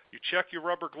day. You check your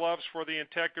rubber gloves for the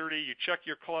integrity. You check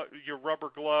your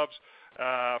rubber gloves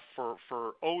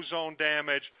for ozone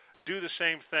damage. Do the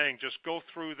same thing. Just go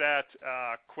through that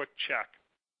quick check.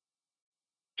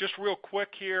 Just real quick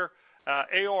here,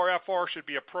 AR/FR should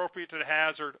be appropriate to the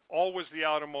hazard, always the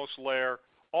outermost layer,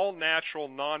 all natural,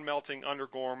 non-melting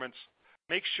undergarments.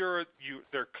 Make sure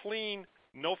they're clean,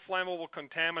 no flammable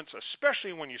contaminants,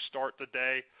 especially when you start the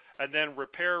day, and then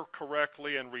repair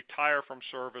correctly and retire from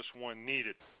service when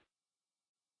needed.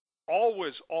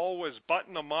 Always, always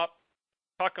button them up,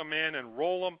 tuck them in, and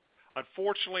roll them.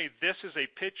 Unfortunately, this is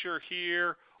a picture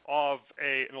here of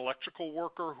an electrical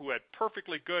worker who had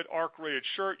perfectly good arc-rated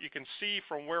shirt. You can see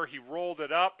from where he rolled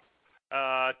it up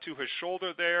to his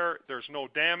shoulder there, there's no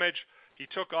damage. He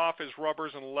took off his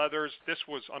rubbers and leathers. This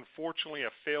was unfortunately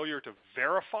a failure to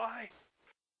verify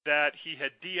that he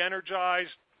had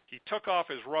de-energized. He took off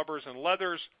his rubbers and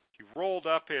leathers. He rolled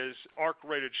up his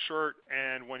arc-rated shirt,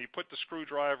 and when he put the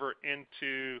screwdriver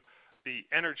into the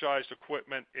energized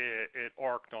equipment, it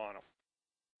arced on him.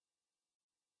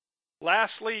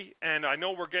 Lastly, and I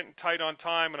know we're getting tight on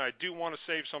time, and I do want to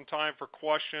save some time for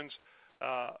questions,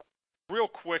 real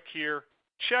quick here,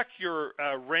 check your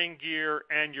rain gear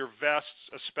and your vests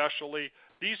especially.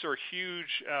 These are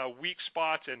huge weak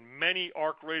spots in many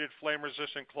arc-rated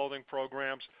flame-resistant clothing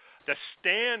programs. The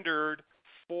standard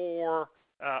for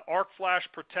arc flash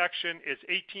protection is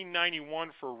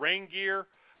 $18.91 for rain gear.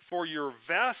 For your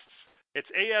vests, it's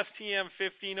ASTM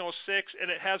 1506, and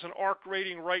it has an arc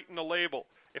rating right in the label.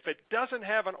 If it doesn't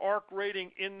have an arc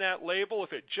rating in that label,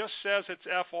 if it just says it's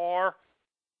FR,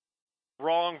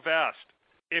 wrong vest.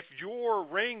 If your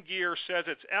rain gear says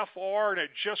it's FR and it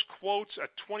just quotes a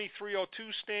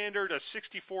 2302 standard, a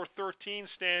 6413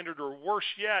 standard, or worse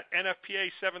yet, NFPA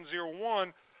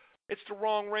 701, it's the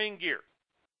wrong rain gear.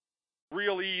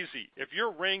 Real easy. If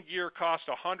your rain gear costs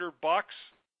 $100,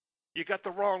 you got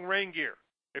the wrong rain gear.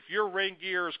 If your rain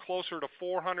gear is closer to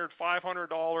 $400,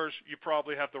 $500, you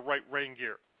probably have the right rain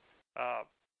gear.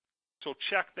 So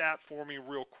check that for me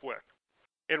real quick.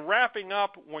 In wrapping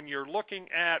up, when you're looking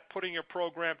at putting a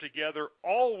program together,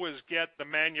 always get the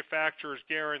manufacturer's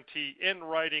guarantee in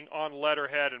writing on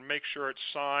letterhead and make sure it's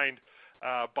signed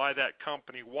by that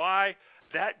company. Why?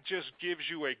 That just gives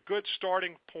you a good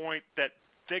starting point that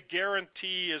the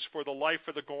guarantee is for the life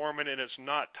of the garment and it's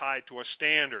not tied to a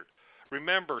standard.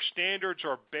 Remember, standards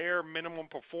are bare minimum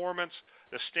performance.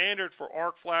 The standard for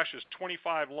arc flash is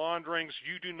 25 launderings.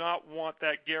 You do not want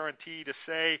that guarantee to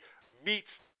say meets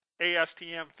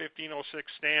ASTM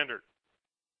 1506 standard,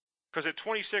 because at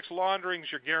 26 launderings,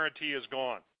 your guarantee is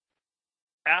gone.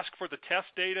 Ask for the test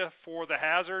data for the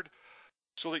hazard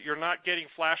so that you're not getting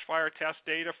flash fire test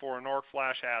data for an arc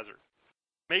flash hazard.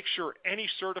 Make sure any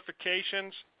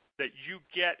certifications that you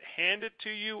get handed to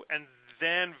you and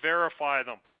then verify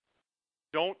them.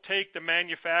 Don't take the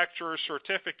manufacturer's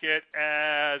certificate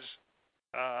as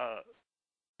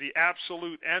the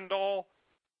absolute end-all.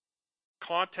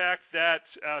 Contact that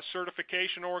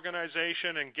certification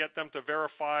organization and get them to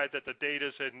verify that the data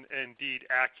is indeed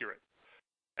accurate.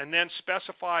 And then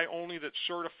specify only that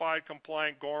certified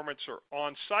compliant garments are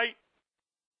on site.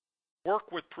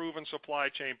 Work with proven supply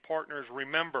chain partners.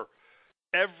 Remember,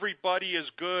 everybody is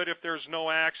good if there's no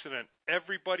accident.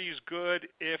 Everybody is good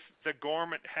if the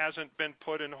garment hasn't been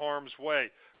put in harm's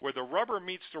way. Where the rubber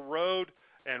meets the road,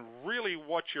 and really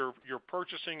what you're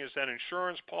purchasing is that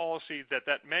insurance policy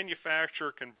that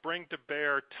manufacturer can bring to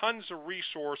bear tons of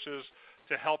resources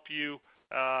to help you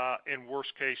in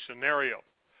worst case scenario.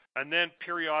 And then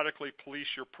periodically police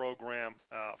your program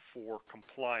for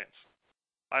compliance.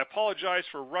 I apologize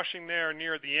for rushing there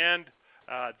near the end.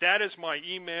 That is my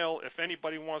email. If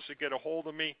anybody wants to get a hold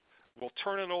of me, we'll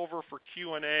turn it over for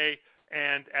Q&A.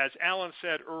 And as Alan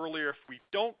said earlier, if we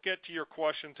don't get to your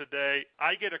question today,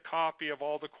 I get a copy of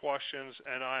all the questions,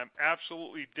 and I am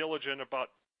absolutely diligent about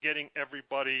getting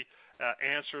everybody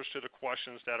answers to the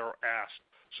questions that are asked.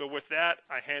 So with that,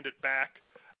 I hand it back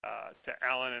to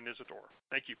Alan and Isadora.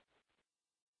 Thank you.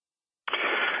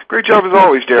 Great job as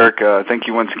always, Derek. Thank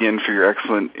you once again for your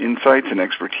excellent insights and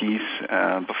expertise.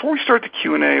 Before we start the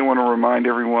Q&A, I want to remind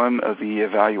everyone of the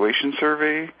evaluation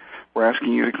survey we're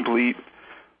asking you to complete.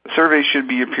 The survey should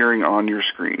be appearing on your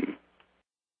screen.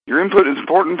 Your input is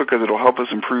important because it will help us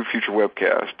improve future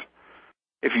webcasts.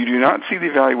 If you do not see the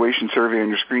evaluation survey on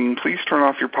your screen, please turn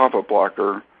off your pop-up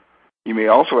blocker. You may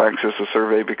also access the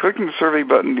survey by clicking the survey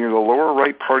button near the lower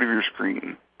right part of your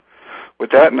screen.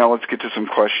 With that, now let's get to some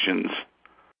questions.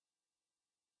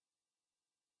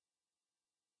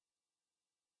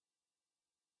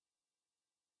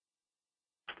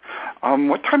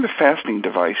 What type of fastening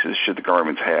devices should the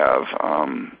garments have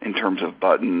in terms of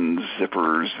buttons,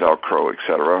 zippers, Velcro,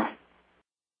 etc.?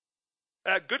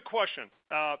 Good question.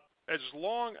 As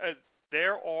long as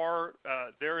there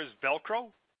is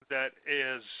Velcro that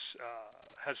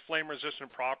has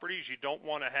flame-resistant properties, you don't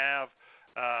want to have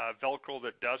Velcro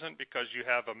that doesn't, because you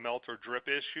have a melt or drip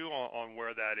issue on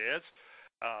where that is.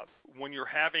 When you're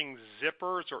having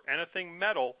zippers or anything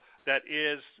metal that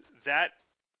is that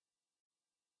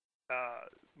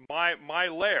my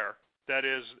layer, that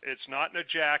is, it's not in a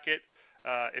jacket,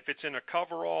 if it's in a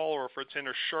coverall or if it's in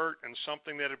a shirt and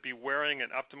something that it'd be wearing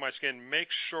and up to my skin, make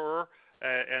sure,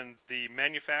 and the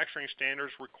manufacturing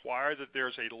standards require that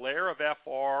there's a layer of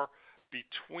FR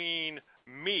between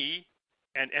me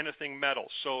and anything metal.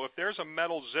 So if there's a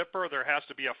metal zipper, there has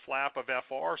to be a flap of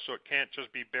FR, so it can't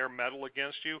just be bare metal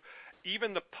against you.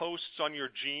 Even the posts on your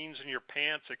jeans and your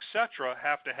pants, etc.,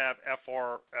 have to have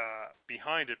FR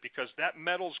behind it, because that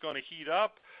metal's going to heat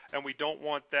up, and we don't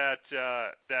want that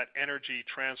energy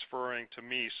transferring to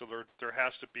me. So there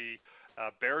has to be a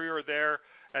barrier there.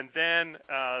 And then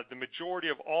the majority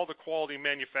of all the quality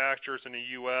manufacturers in the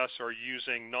U.S. are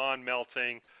using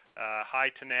non-melting, high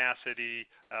tenacity,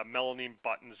 melamine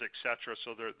buttons, etc.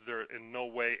 So they're in no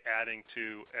way adding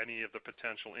to any of the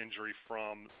potential injury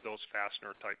from those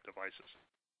fastener type devices.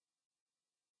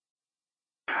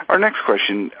 Our next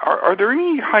question, are there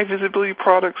any high visibility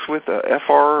products with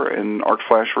FR and arc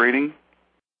flash rating?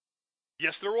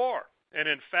 Yes, there are. And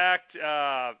in fact,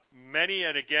 many,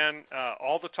 and again,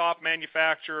 all the top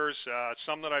manufacturers,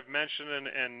 some that I've mentioned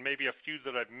and maybe a few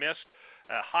that I've missed,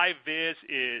 high vis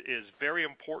is very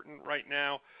important right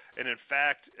now. And in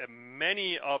fact,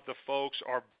 many of the folks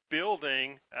are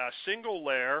building single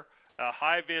layer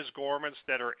high vis garments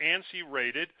that are ANSI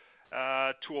rated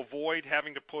to avoid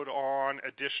having to put on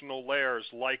additional layers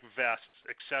like vests,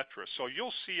 etc. So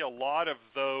you'll see a lot of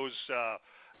those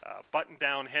button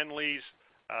down Henleys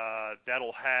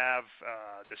that'll have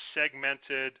the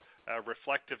segmented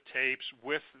reflective tapes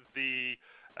with the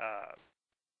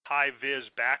high-vis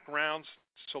backgrounds,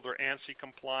 so they're ANSI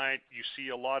compliant. You see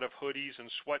a lot of hoodies and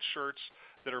sweatshirts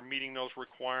that are meeting those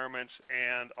requirements,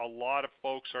 and a lot of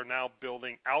folks are now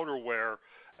building outerwear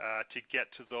to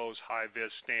get to those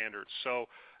high-vis standards. So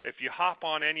if you hop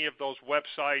on any of those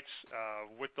websites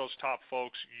with those top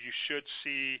folks, you should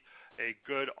see a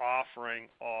good offering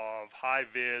of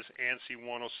high-vis ANSI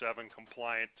 107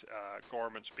 compliant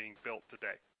garments being built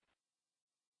today.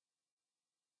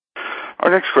 Our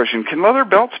next question, can leather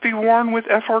belts be worn with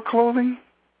FR clothing?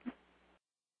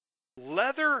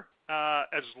 Leather,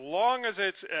 as long as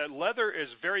it's leather is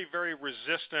very, very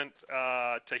resistant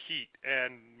to heat,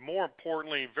 and more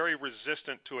importantly, very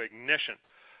resistant to ignition.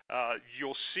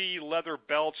 You'll see leather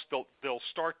belts, they'll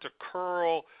start to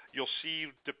curl. You'll see,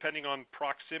 depending on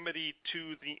proximity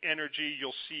to the energy,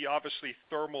 you'll see obviously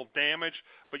thermal damage,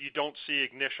 but you don't see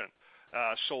ignition.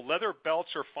 So leather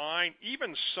belts are fine.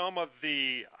 Even some of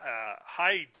the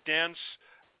high-dense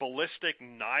ballistic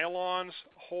nylons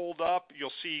hold up.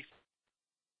 You'll see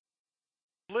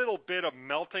little bit of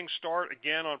melting start,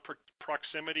 again, on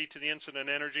proximity to the incident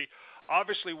energy.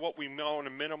 Obviously, what we want to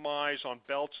minimize on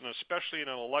belts, and especially in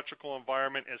an electrical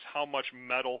environment, is how much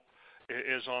metal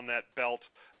is on that belt.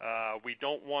 We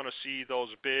don't want to see those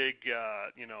big,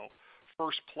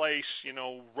 first place,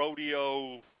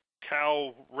 rodeo,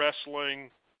 cow wrestling,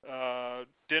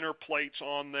 dinner plates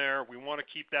on there. We want to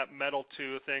keep that metal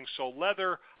to things. So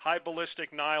leather, high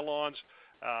ballistic nylons,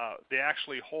 they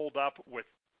actually hold up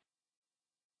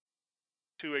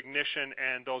to ignition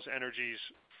and those energies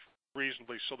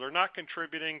reasonably. So they're not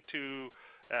contributing to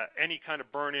any kind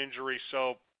of burn injury.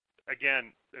 So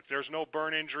again, if there's no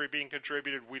burn injury being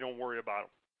contributed, we don't worry about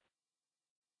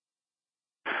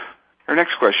them. Our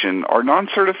next question, are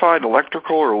non-certified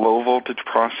electrical or low voltage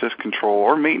process control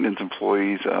or maintenance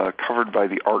employees covered by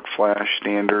the arc flash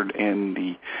standard and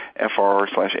the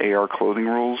FR/AR clothing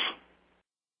rules?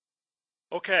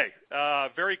 Okay,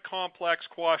 very complex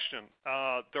question.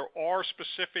 There are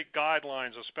specific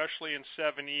guidelines, especially in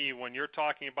 7E, when you're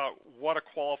talking about what a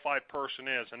qualified person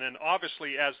is. And then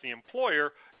obviously as the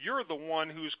employer, you're the one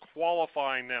who's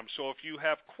qualifying them. So if you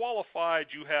have qualified,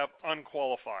 you have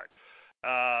unqualified.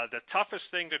 The toughest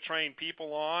thing to train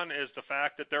people on is the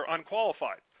fact that they're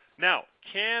unqualified. Now,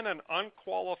 can an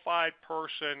unqualified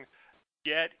person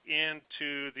get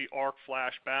into the arc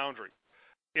flash boundary?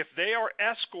 If they are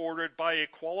escorted by a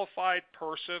qualified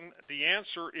person, the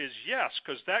answer is yes,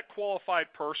 because that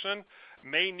qualified person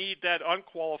may need that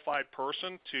unqualified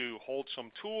person to hold some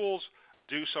tools,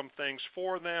 do some things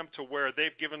for them to where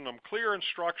they've given them clear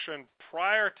instruction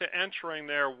prior to entering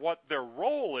there what their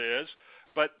role is,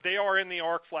 but they are in the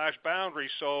arc flash boundary.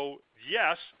 So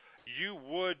yes, you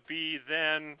would be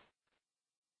then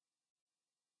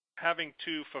having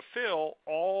to fulfill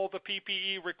all the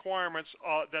PPE requirements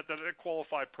that a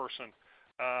qualified person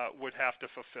would have to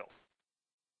fulfill.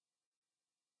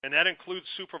 And that includes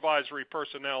supervisory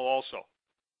personnel also.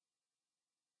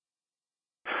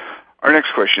 Our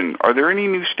next question, are there any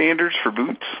new standards for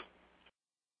boots?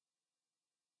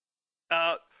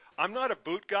 I'm not a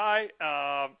boot guy.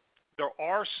 There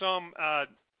are some,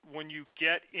 when you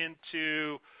get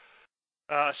into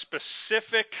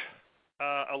specific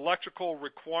electrical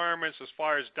requirements as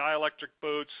far as dielectric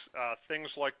boots, things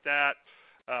like that,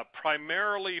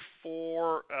 primarily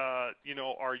for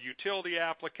our utility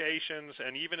applications,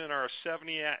 and even in our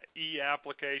 70E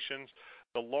applications,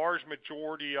 the large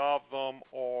majority of them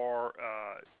are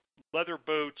leather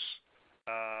boots,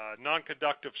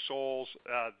 non-conductive soles,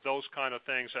 those kind of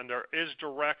things. And there is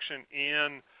direction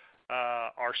in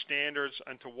our standards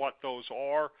into what those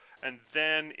are, and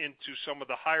then into some of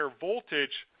the higher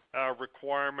voltage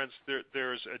requirements,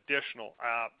 there's additional.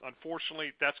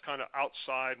 Unfortunately, that's kind of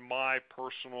outside my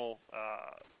personal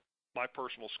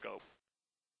scope.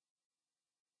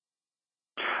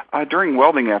 During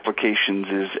welding applications,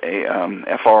 is a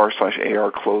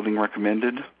FR/AR clothing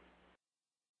recommended?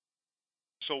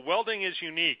 So welding is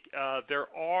unique. There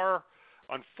are,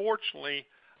 unfortunately,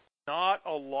 not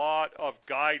a lot of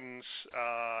guidance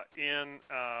in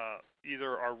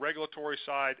either our regulatory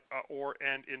side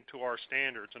and into our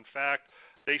standards. In fact,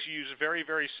 they use very,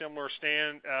 very similar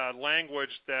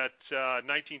language that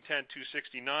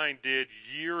 1910-269 did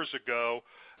years ago,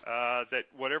 that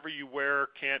whatever you wear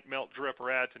can't melt, drip,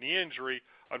 or add to the injury.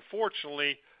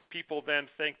 Unfortunately, people then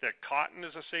think that cotton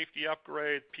is a safety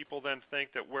upgrade. People then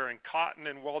think that wearing cotton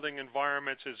in welding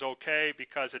environments is okay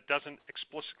because it doesn't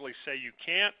explicitly say you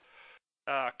can't.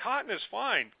 Cotton is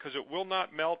fine because it will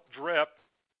not melt, drip,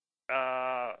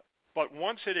 but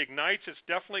once it ignites, it's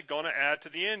definitely going to add to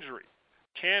the injury.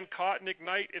 Can cotton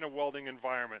ignite in a welding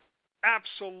environment?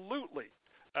 Absolutely,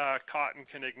 cotton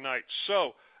can ignite.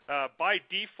 So by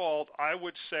default, I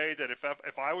would say that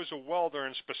if I was a welder,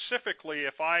 and specifically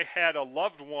if I had a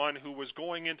loved one who was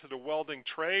going into the welding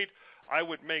trade, I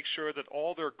would make sure that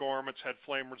all their garments had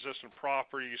flame-resistant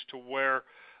properties to where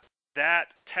that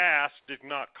task did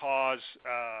not cause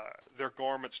their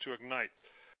garments to ignite.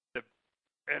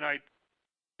 And I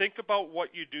think about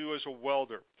what you do as a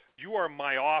welder. You are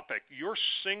myopic. Your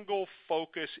single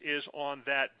focus is on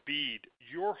that bead.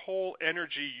 Your whole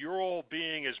energy, your whole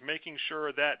being is making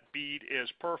sure that bead is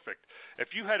perfect. If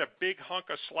you had a big hunk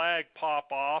of slag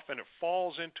pop off and it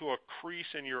falls into a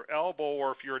crease in your elbow,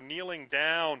 or if you're kneeling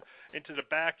down into the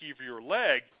back of your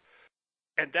leg,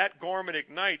 and that garment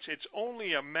ignites, it's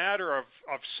only a matter of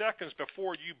seconds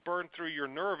before you burn through your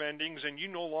nerve endings and you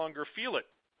no longer feel it.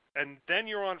 And then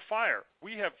you're on fire.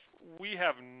 We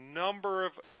have number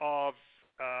of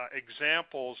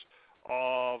examples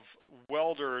of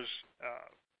welders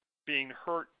being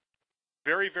hurt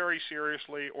very, very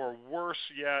seriously, or worse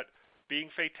yet, being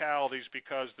fatalities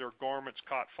because their garments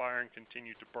caught fire and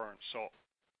continued to burn. So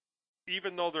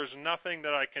even though there's nothing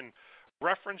that I can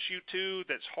reference you to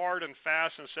that's hard and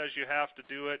fast and says you have to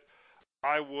do it,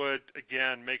 I would,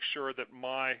 again, make sure that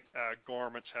my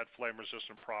garments had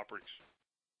flame-resistant properties.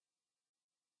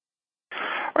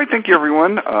 All right, thank you,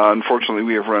 everyone. Unfortunately,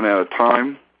 we have run out of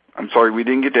time. I'm sorry we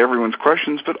didn't get to everyone's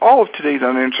questions, but all of today's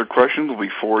unanswered questions will be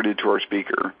forwarded to our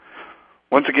speaker.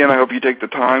 Once again, I hope you take the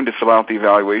time to fill out the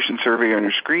evaluation survey on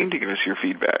your screen to give us your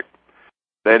feedback.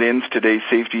 That ends today's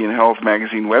Safety and Health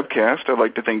Magazine webcast. I'd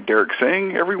like to thank Derek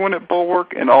Singh, everyone at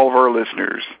Bulwark, and all of our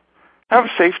listeners. Have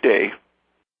a safe day.